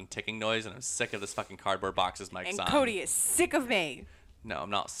this fucking ticking noise, and I'm sick of this fucking cardboard boxes mic's on. And Cody is sick of me. No, I'm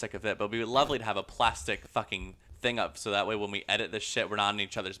not sick of it, but it would be lovely to have a plastic fucking thing up, so that way when we edit this shit, we're not on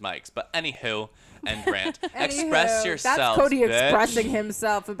each other's mics. But anywho, end rant. Express yourself. That's Cody bitch. expressing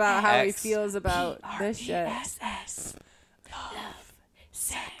himself about how he feels about this shit. Love,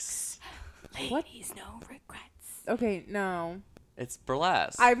 sex, ladies, no regrets. Okay, no. It's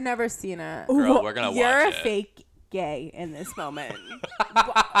burlesque. I've never seen it. Girl, we're gonna watch it. You're a fake gay in this moment.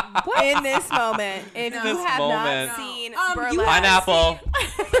 In this moment, if you have not seen burlesque, pineapple.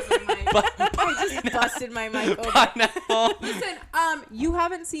 I just busted my mic open. Pineapple. Listen, you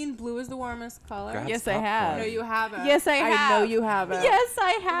haven't seen Blue is the Warmest Color? Grab yes, I have. No, you haven't. Yes, I have. I know you haven't. Yes,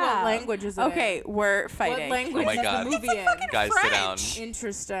 I have. What language is it? Okay, we're fighting. What language Oh my God. is the movie in? Guys, sit down.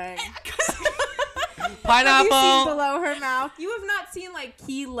 Interesting. Pineapple. Have you seen Below Her Mouth? You have not seen like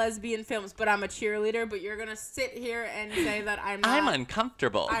key lesbian films, but I'm a cheerleader. But you're gonna sit here and say that I'm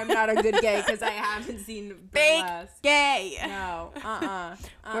uncomfortable. I'm not a good gay because I haven't seen Fake burlesque. gay. No.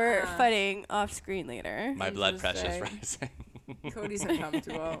 We're fighting off screen later. My blood pressure's rising. Cody's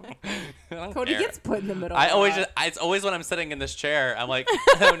uncomfortable. Cody Cody gets put in the middle. It's always when I'm sitting in this chair, I'm like,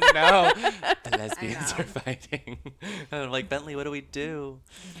 oh no, the lesbians are fighting. And I'm like, Bentley, what do we do?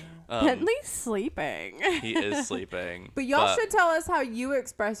 Bentley's sleeping. He is sleeping. But y'all should tell us how you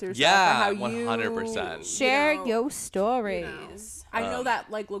express yourself. Yeah, or how 100%. Share your stories. I know that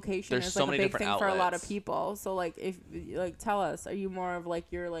like location is so like a many big thing different for a lot of outlets. people. So like if like tell us, are you more of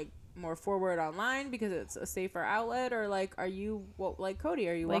like you're like more forward online because it's a safer outlet, or like are you like Cody?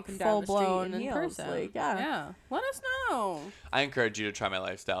 Are you Like walking down the street full-blown in in heels? person. Like yeah. Let us know. I encourage you to try my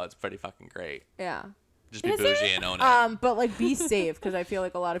lifestyle. It's pretty fucking great. Yeah. Just be bougie and own it. But like be safe because I feel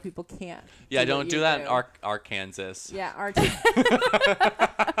like a lot of people can't. Yeah, don't do that in Arkansas. Yeah,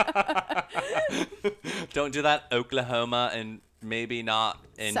 Don't do that Oklahoma, and maybe not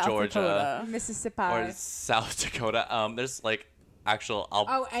in South Georgia Dakota. Mississippi or South Dakota. There's like actual.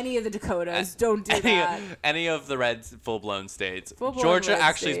 Any of the Dakotas. Don't do that. Any of the red full-blown states. Full-blown Georgia red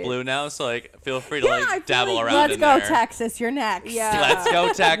actually is states. blue now, so like feel free to I like feel dabble like around Let's in go, there. Texas. You're next. Yeah. Let's go,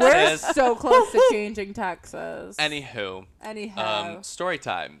 We're Texas. so close to changing Texas. Anyhow, Anyhow. story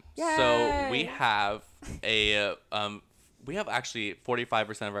time. Yay. So we have a we have actually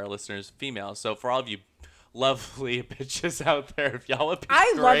 45% of our listeners female. So for all of you lovely bitches out there, if y'all would be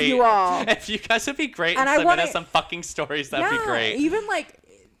I great. love you all. If you guys would be great and And I submit wanna- us some fucking stories, that'd be great. Even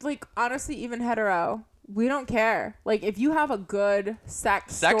like honestly, even hetero, we don't care. Like if you have a good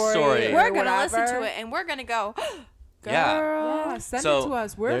sex story, or We're going to listen whatever, to it and we're going to go, girl. Yeah. Yeah, send So, it to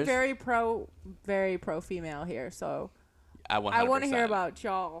us. We're there's- very pro female here, so I 100%. I want to hear about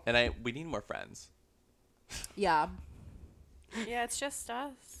y'all. And we need more friends. Yeah. Yeah, it's just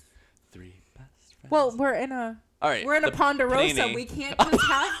us. 3 best friends. Well, we're in a all right. Ponderosa. panini. We can't just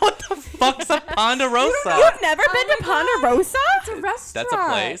have. What the fuck's a Ponderosa? You've never been my to God. Ponderosa? It's a restaurant. That's a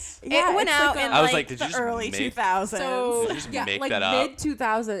place? Yeah, it went it's out like in a- I was like, did you the just early make- 2000s. So Did you just yeah, make like that up? mid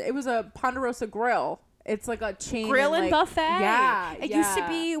 2000. It was a Ponderosa Grill. It's like a chain. Grill and like, buffet. Yeah, It used to yeah.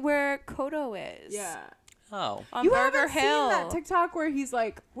 be where Kodo is. Yeah. Oh. On You Burger haven't Hill. seen that TikTok where he's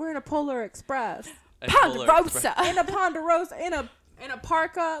like, "We're in a Polar Express, A Polar Ponderosa. in a Ponderosa, in a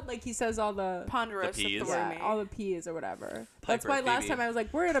parka." Like he says all the Ponderosa The peas. yeah, Thorny. all the P's or whatever. That's Piper, why last Phoebe. time I was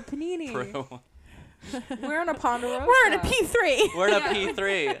like, "We're in a panini. Bro. We're in a Ponderosa. We're in a P3. We're in a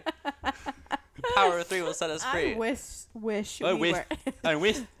P3. Power of 3 will set us free. I wish I we wish. were. I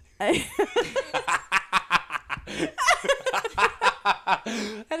wish.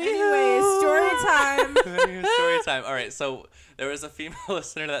 Anyway, story time. Story time. All right, so there was a female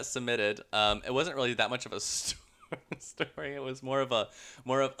listener that submitted. It wasn't really that much of a story. It was more of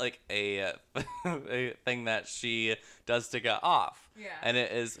like a a thing that she does to get off. Yeah. And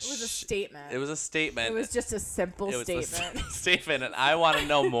it is. It was a statement. It was a statement. It was just a simple It was a statement. statement, and I want to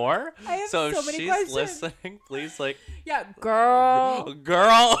know more. I have so so if many she's questions. listening, please, like, Yeah, girl.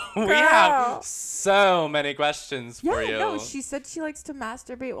 girl, we Girl. have so many questions for Yeah, you. no, she said she likes to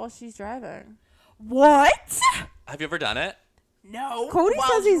masturbate while she's driving. What? Have you ever done it? No. Cody While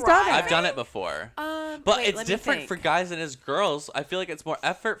says he's done it. I've done it before. But wait, it's let me different think. for guys than as girls. I feel like it's more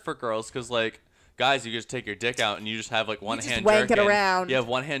effort for girls because, like, guys, you just take your dick out and you just have, like, one just hand wank it jerking. around. You have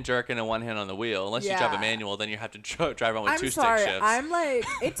one hand jerking and one hand on the wheel. Unless you drive a Yeah. manual, then you have to drive around with I'm two sorry. stick shifts. I'm like,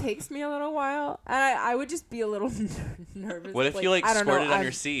 it takes me a little while, and I would just be a little nervous. What if you, like, I don't know, squirted on I'm-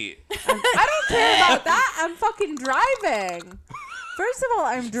 your seat? I don't care about that. I'm fucking driving. First of all,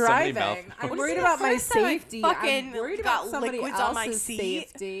 I'm many driving. mouthfuls. I'm What worried is the about my first time I safety. fucking I'm worried got about somebody liquids else's on my seat?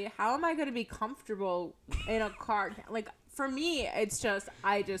 safety. How am I going to be comfortable in a car? Like, for me, it's just,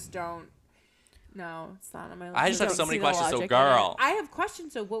 I just don't. No, it's not on my list. I just have don't so many see the questions. So, logic in it. girl. I have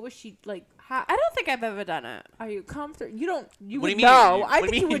questions. So, what was she like? How, I don't think I've ever done it. are you comfortable? You don't. You What do would you mean? know. You- I what do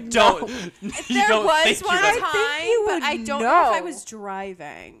think you you mean would don't? know. You There don't was think you one would- I think time, you but would I don't know if I know. was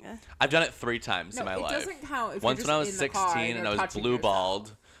driving. I've done it 3 times No, in my it life. doesn't count. If Once you're when I just was in the car 16 and you're I was touching blue yourself.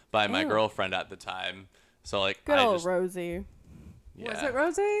 balled by my Ew. girlfriend at the time. So, like, Good I old just. Rosie. Yeah. Was it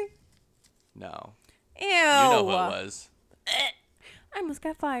Rosie? No. Ew. You know who it was. I almost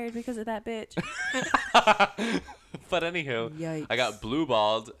got fired because of that bitch. But anywho, Yikes. I got blue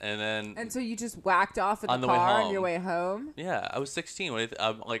balled and then And so you just whacked off in On the the way car on home. your way home? yeah, I was 16 with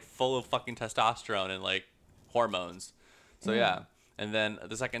like full of fucking testosterone and like hormones. So yeah, and then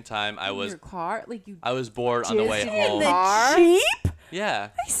the second time I In was your car? Like you bored on the jizzed way in home. the car? Jeep? Yeah,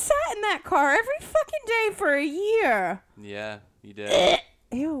 I sat in that car every fucking day for a year. yeah, you did.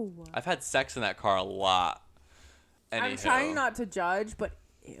 Ew. I've had sex in that car a lot. I'm Anywho, trying not to judge, but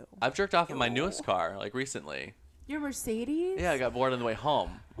ew. I've jerked off in my newest car like recently. Your Mercedes? Yeah, I got bored on the way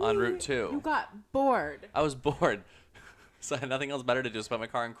home on Route 2. You got bored. I was bored. So I had nothing else better to do. Just put my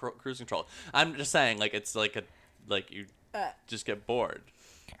car in cruise control. I'm just saying, like, it's like you just get bored.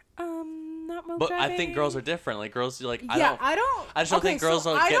 Not while But driving. I think girls are different. Like, girls, like, I I just don't okay, think girls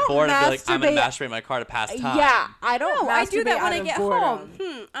so don't I get don't bored and be like, I'm going to masturbate- masturbate my car to pass time. Yeah, I don't No, I do that masturbate when out I of get boredom.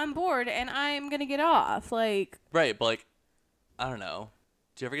 home. I'm bored and I'm gonna get off. Like, Right, but, like, I don't know.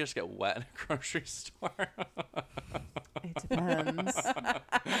 Do you ever just get wet in a grocery store? It depends.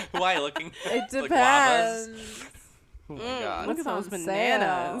 Why looking It at the guavas? depends. Oh, my God. look at What's those on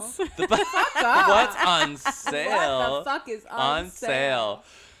bananas. What's on sale? What the fuck is on sale?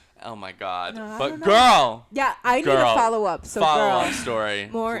 Oh, my God. No, I But, don't know. girl, Yeah, I need Girl, a follow up. So follow-up girl, story.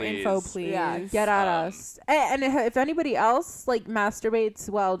 More please. info, please. yeah, get at us. And if anybody else like masturbates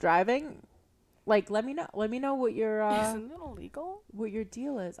while driving, like let me know. Let me know what your Isn't it illegal? what your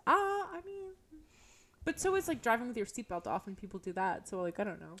deal is. I mean, but so is like driving with your seatbelt off, and people do that. So like I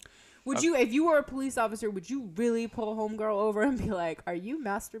don't know. Would you, if you were a police officer, would you really pull homegirl over and be like, "Are you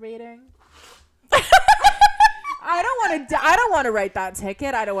masturbating?" I don't want to write that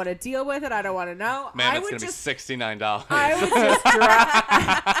ticket. I don't want to deal with it. I don't want to know. Man, I it's would going to be just $69. I would just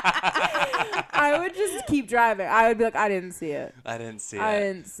I would just keep driving. I would be like, I didn't see it. I didn't see I it.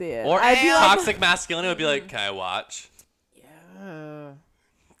 didn't see it. Or I'd be like, toxic masculinity would be like, can I watch?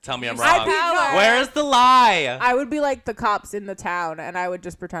 Tell me I'm Use wrong. power. Where's the lie? I would be like the cops in the town, and I would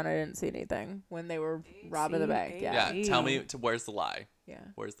just pretend I didn't see anything when they were robbing the bank. Yeah. Yeah, tell me where's the lie? Yeah.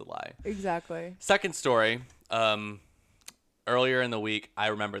 Where's the lie? Exactly. Second story. Earlier in the week, I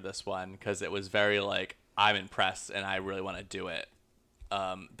remember this one because it was very like I'm impressed and I really want to do it.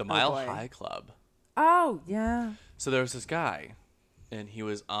 The Mile boy. High Club. Oh yeah. So there was this guy, and he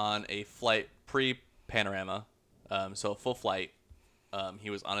was on a flight pre-Panorama, so a full flight. He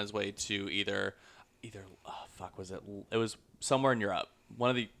was on his way to either was it? It was somewhere in Europe,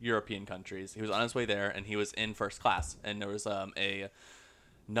 one of the European countries. He was on his way there, and he was in first class, and there was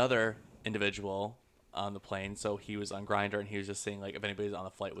another individual on the plane. So he was on Grindr, and he was just saying like if anybody on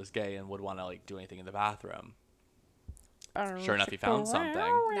the flight was gay and would want to like do anything in the bathroom. Sure enough, he found something.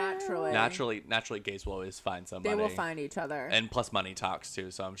 Naturally, gays will always find somebody. They will find each other. And plus, money talks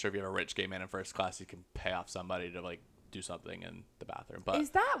too. So I'm sure if you have a rich gay man in first class, you can pay off somebody to like do something in the bathroom. But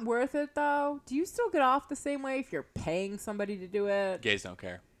is that worth it though? Do you still get off the same way if you're paying somebody to do it? gays don't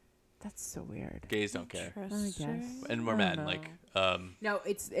care. That's so weird. Gays don't care. I guess. And we're I men. don't Like, No,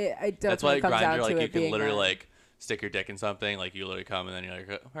 it definitely that's why comes down Grindr, to like, it you can being literally a- like stick your dick in something. Like, you literally come and then you're like,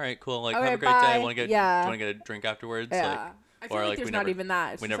 all right, cool. Like, Okay, have a great bye. day. Want to get? Yeah. Do you want to get a drink afterwards? Yeah. Like, I feel or, like like, there's we not never- even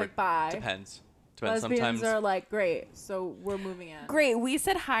that. It's we just never like bye. Depends. Lesbians Sometimes. are like, great, so we're moving in. Great. We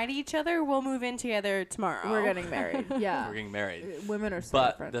said hi to each other. We'll move in together tomorrow. We're getting married. Yeah. We're getting married. Women are so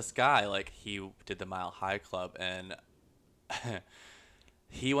But different. this guy, like, he did the Mile High Club, and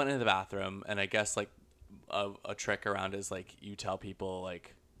he went into the bathroom, and I guess, like, a trick around is, like, you tell people,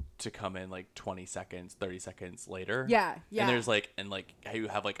 like, to come in, like, 20 seconds, 30 seconds later. Yeah. And there's, like, how you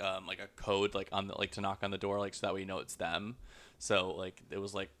have, like a code, like, on the, like, to knock on the door, like, so that way you know it's them. So, like, it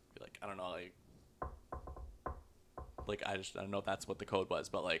was, like, I don't know, like, I don't know if that's what the code was,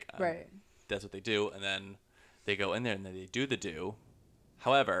 but, like, right. that's what they do, and then they go in there and then they do the do.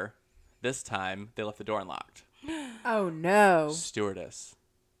 However, this time they left the door unlocked. Oh no. Stewardess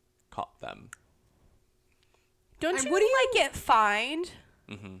caught them. Don't And you what do like get fined?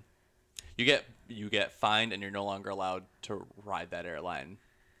 Mm-hmm. You get fined and you're no longer allowed to ride that airline.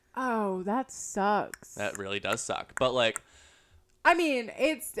 Oh, that sucks. That really does suck. But like, I mean,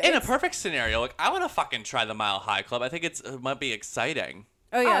 it's in a perfect scenario, like I want to fucking try the Mile High Club. I think it might be exciting.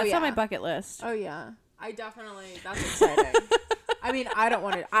 Oh yeah, Oh, it's on my yeah. bucket list. Oh yeah, I definitely. That's exciting. I mean, I don't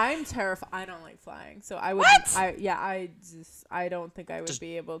want to. I'm terrified. I don't like flying, so I would. What? I don't think I would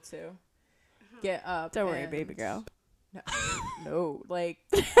be able to get up. Don't worry, and- baby girl. No, like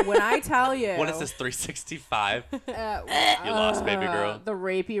when I tell you, What is this 365? You You lost, baby girl. The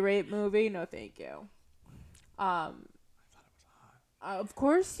rapey rape movie. No, thank you. Of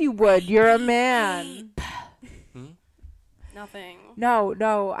course you would. You're a man. Nothing.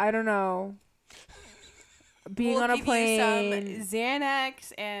 No, I don't know. Being We'll on a give plane. you some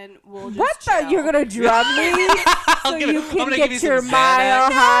Xanax and we'll just What the? chill. You're gonna drug me so you I'm can gonna get give you your some Mile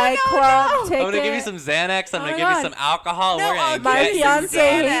Xanax. High No, Club ticket? I'm gonna give you some Xanax. I'm Oh gonna my give you God. some alcohol. No, We're gonna I'll get My give you you fiance some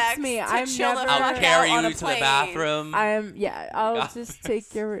Xanax hates me. to I'm chill the never. I'll fuck carry out on you a to the plane. bathroom. I'll God. just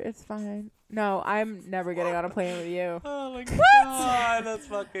take your. It's fine. No, I'm never getting on a plane with you. Oh my god, that's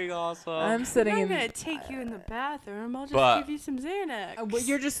fucking awesome. I'm sitting I'm in. gonna take you in the bathroom. I'll just But- give you some Xanax. Well,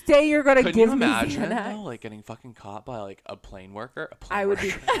 you're just say you're gonna Could give you me imagine Xanax. though, like getting fucking caught by like a plane worker? A plane I would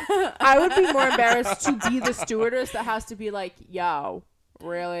be. worker. I would be more embarrassed to be the stewardess that has to be like, yo,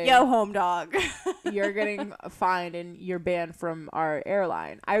 really? Yo, home dog. You're getting fined and you're banned from our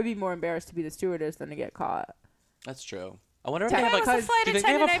airline. I would be more embarrassed to be the stewardess than to get caught. That's true. I wonder if If they have I like. was a Do flight you think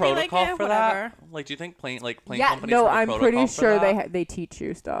they have a attendant, I'd be like, protocol yeah, for whatever. that? Like, do you think plane Yeah, companies no, have a I'm protocol pretty for sure that? they teach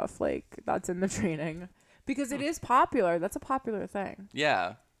you stuff like that's in the training because it is popular. That's a popular thing.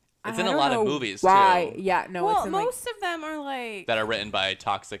 Yeah, it's I in a don't lot of know movies why. too Yeah, no, well, it's in like most of them are like. that are written by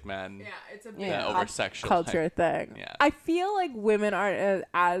toxic men. it's a Yeah, over sexual culture thing. Yeah. I feel like women aren't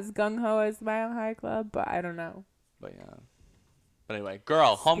as gung ho as Mile High Club, but I don't know. But yeah. But anyway,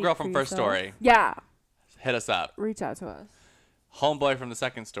 homegirl from for first yourself. story, Yeah, hit us up. reach out to us. Homeboy from the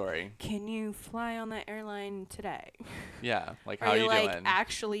second story. Can you fly on that airline today? Yeah, like Are how you you like doing?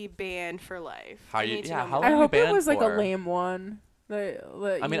 actually banned for life? How I you- need to yeah, know how more. long I you hope it banned was like a for? lame one.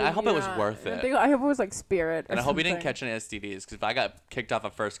 I mean, I hope it was worth it. I hope it was like Spirit. And or I hope you didn't something. catch any STDs, because if I got kicked off a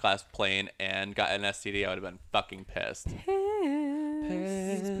first class plane and got an STD, I would have been fucking pissed.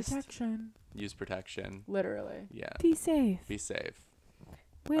 Use protection. Use protection. Literally. Yeah. Be safe. Be safe.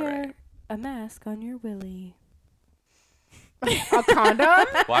 Wear right. a mask on your willy. A condom?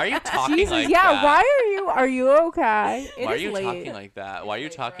 Why are you talking Jesus, like yeah. that? Why are you okay? It Why are is you late. talking like that? Why are you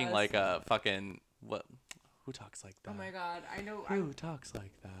late for talking us. like a fucking what? Who talks like that? Oh my god, I know. Who talks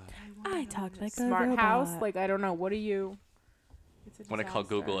like that? I talk like a Smart robot. house. Like I don't know. What are you? When I called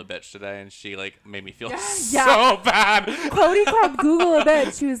Google a bitch today, and she like made me feel Yeah. so bad. Cody called Google a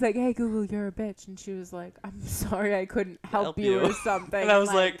bitch. She was like, "Hey Google, you're a bitch," and she was like, "I'm sorry, I couldn't help you or something." And I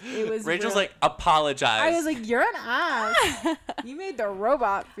was like, it was Rachel's really- like, apologize. I was like, "You're an ass. You made the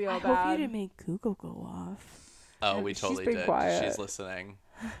robot feel I bad." hope you didn't make Google go off. oh, we she's totally been did. quiet. She's listening.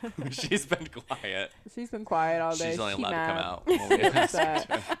 She's been quiet. She's been quiet all day. She's only She allowed mad. to come out when we She's ask her upset.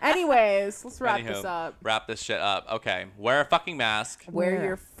 to. Anyways, let's wrap Anywho, this up. Wrap this shit up. Okay, wear a fucking mask. Wear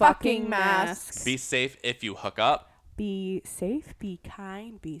your fucking masks. Be safe if you hook up. Be safe, be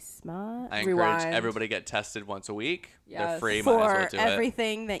kind, be smart. I encourage Rewind. everybody to get tested once a week. They're Yes. free. Might as well For do it.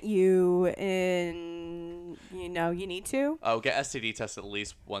 everything that you need to. Oh, get STD tested at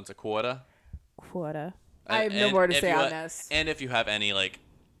least once a quarter. Quarter. I have no more to say on this. And if you have any like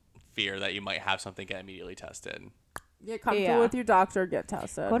fear that you might have something, get immediately tested. Get comfortable Yeah. with your doctor. Get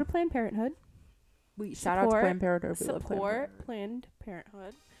tested. Go to Planned Parenthood. We shout out to Planned Parenthood. We love Planned Support Parenthood. Planned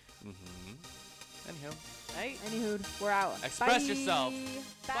Parenthood. Mm-hmm. Anywho. Right? Anywho, we're out. Express Bye. yourself.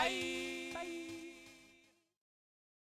 Bye. Bye.